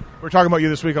cool. We're talking about you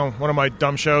this week on one of my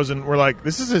dumb shows, and we're like,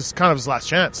 this is his last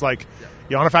chance. Like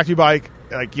you're on a factory bike,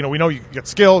 like we know you got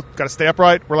skill, got to stay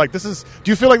upright. We're like, do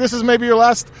you feel like this is maybe your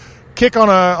last kick on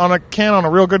a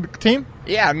real good team?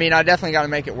 Yeah, I mean, I definitely got to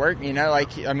make it work. We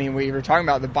were talking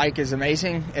about the bike is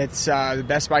amazing. It's the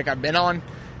best bike I've been on.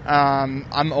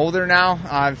 I'm older now.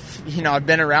 I've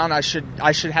been around. I should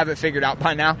have it figured out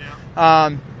by now.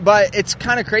 But it's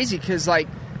kind of crazy because I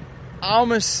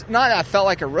felt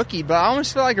like a rookie, but I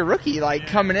almost feel like a rookie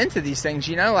coming into these things.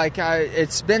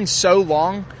 It's been so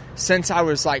long since I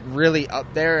was really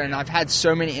up there, and I've had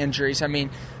so many injuries. I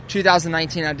mean.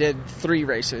 2019 I did 3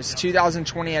 races.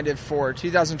 2020 I did 4.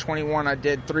 2021 I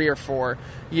did 3 or 4.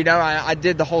 I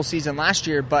did the whole season last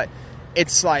year, but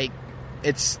it's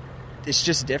it's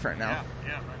just different now.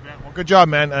 Yeah. Well, good job,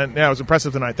 man. And it was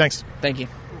impressive tonight. Thanks. Thank you.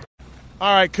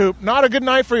 All right, Coop. Not a good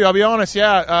night for you, I'll be honest.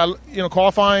 Yeah,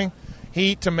 qualifying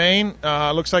heat to Maine.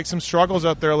 Looks like some struggles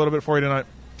out there a little bit for you tonight.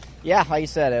 Yeah, like you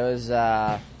said, it was.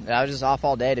 I was just off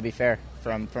all day, to be fair,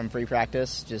 from free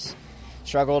practice. Just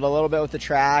struggled a little bit with the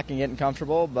track and getting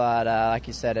comfortable, but like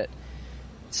you said,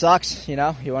 sucks, you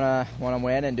know. You want to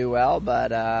win and do well,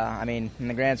 but I mean, in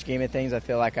the grand scheme of things, I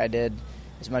feel like I did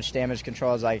as much damage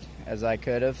control as I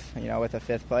could have, you know, with a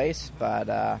 5th place. But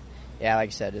yeah, like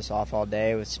I said, just off all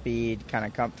day with speed, kind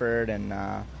of comfort, and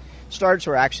starts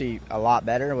were actually a lot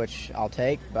better, which I'll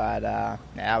take. But yeah,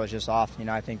 I was just off. You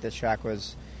know, I think this track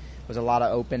was a lot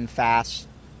of open, fast,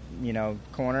 you know,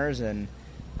 corners, and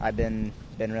I've been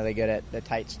really good at the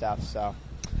tight stuff. So.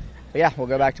 But yeah, we'll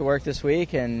go back to work this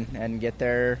week and get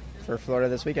there for Florida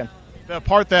this weekend. The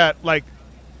part that, like,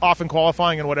 often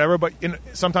qualifying and whatever, but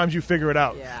sometimes you figure it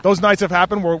out. Yeah. Those nights have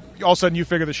happened where all of a sudden you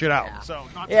figure the shit out. Yeah. So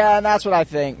yeah, and that's what I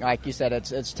think. Like you said,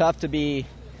 it's tough to be.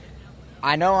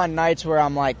 I know on nights where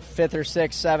I'm like 5th or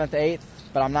 6th, 7th, 8th,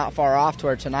 but I'm not far off. To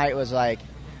where tonight was like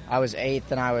I was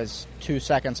 8th and I was 2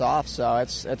 seconds off. So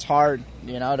it's hard,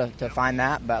 you know, to find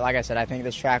that. But like I said, I think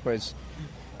this track was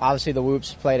obviously the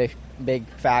whoops played a big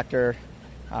factor.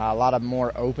 A lot of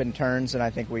more open turns than I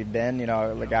think we've been. You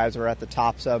know, the guys were at the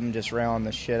tops of them, just railing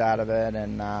the shit out of it.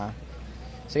 And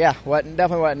so, yeah,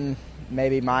 definitely wasn't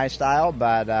maybe my style,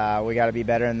 but we got to be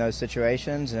better in those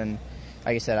situations. And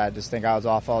like I said, I just think I was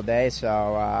off all day,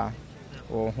 so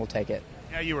we'll take it.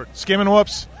 Yeah, you were skimming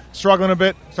whoops, struggling a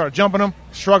bit, started jumping them,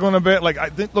 struggling a bit. Like,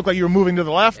 it looked like you were moving to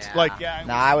the left. Yeah. Like, yeah.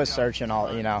 No, I was searching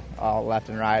all left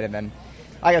and right, and then,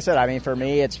 like I said, I mean, for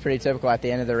me, it's pretty typical. At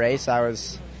the end of the race, I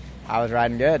was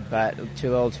riding good, but too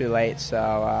little, too late.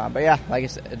 So, but yeah, like I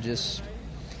said, just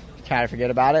kind of forget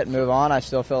about it and move on. I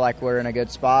still feel like we're in a good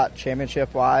spot,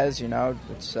 championship-wise. You know,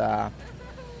 it's I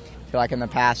feel like in the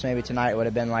past, maybe tonight would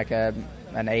have been like an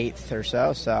 8th or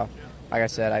so. So, like I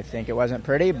said, I think it wasn't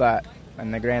pretty, but in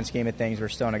the grand scheme of things, we're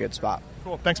still in a good spot.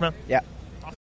 Cool. Thanks, man. Yeah.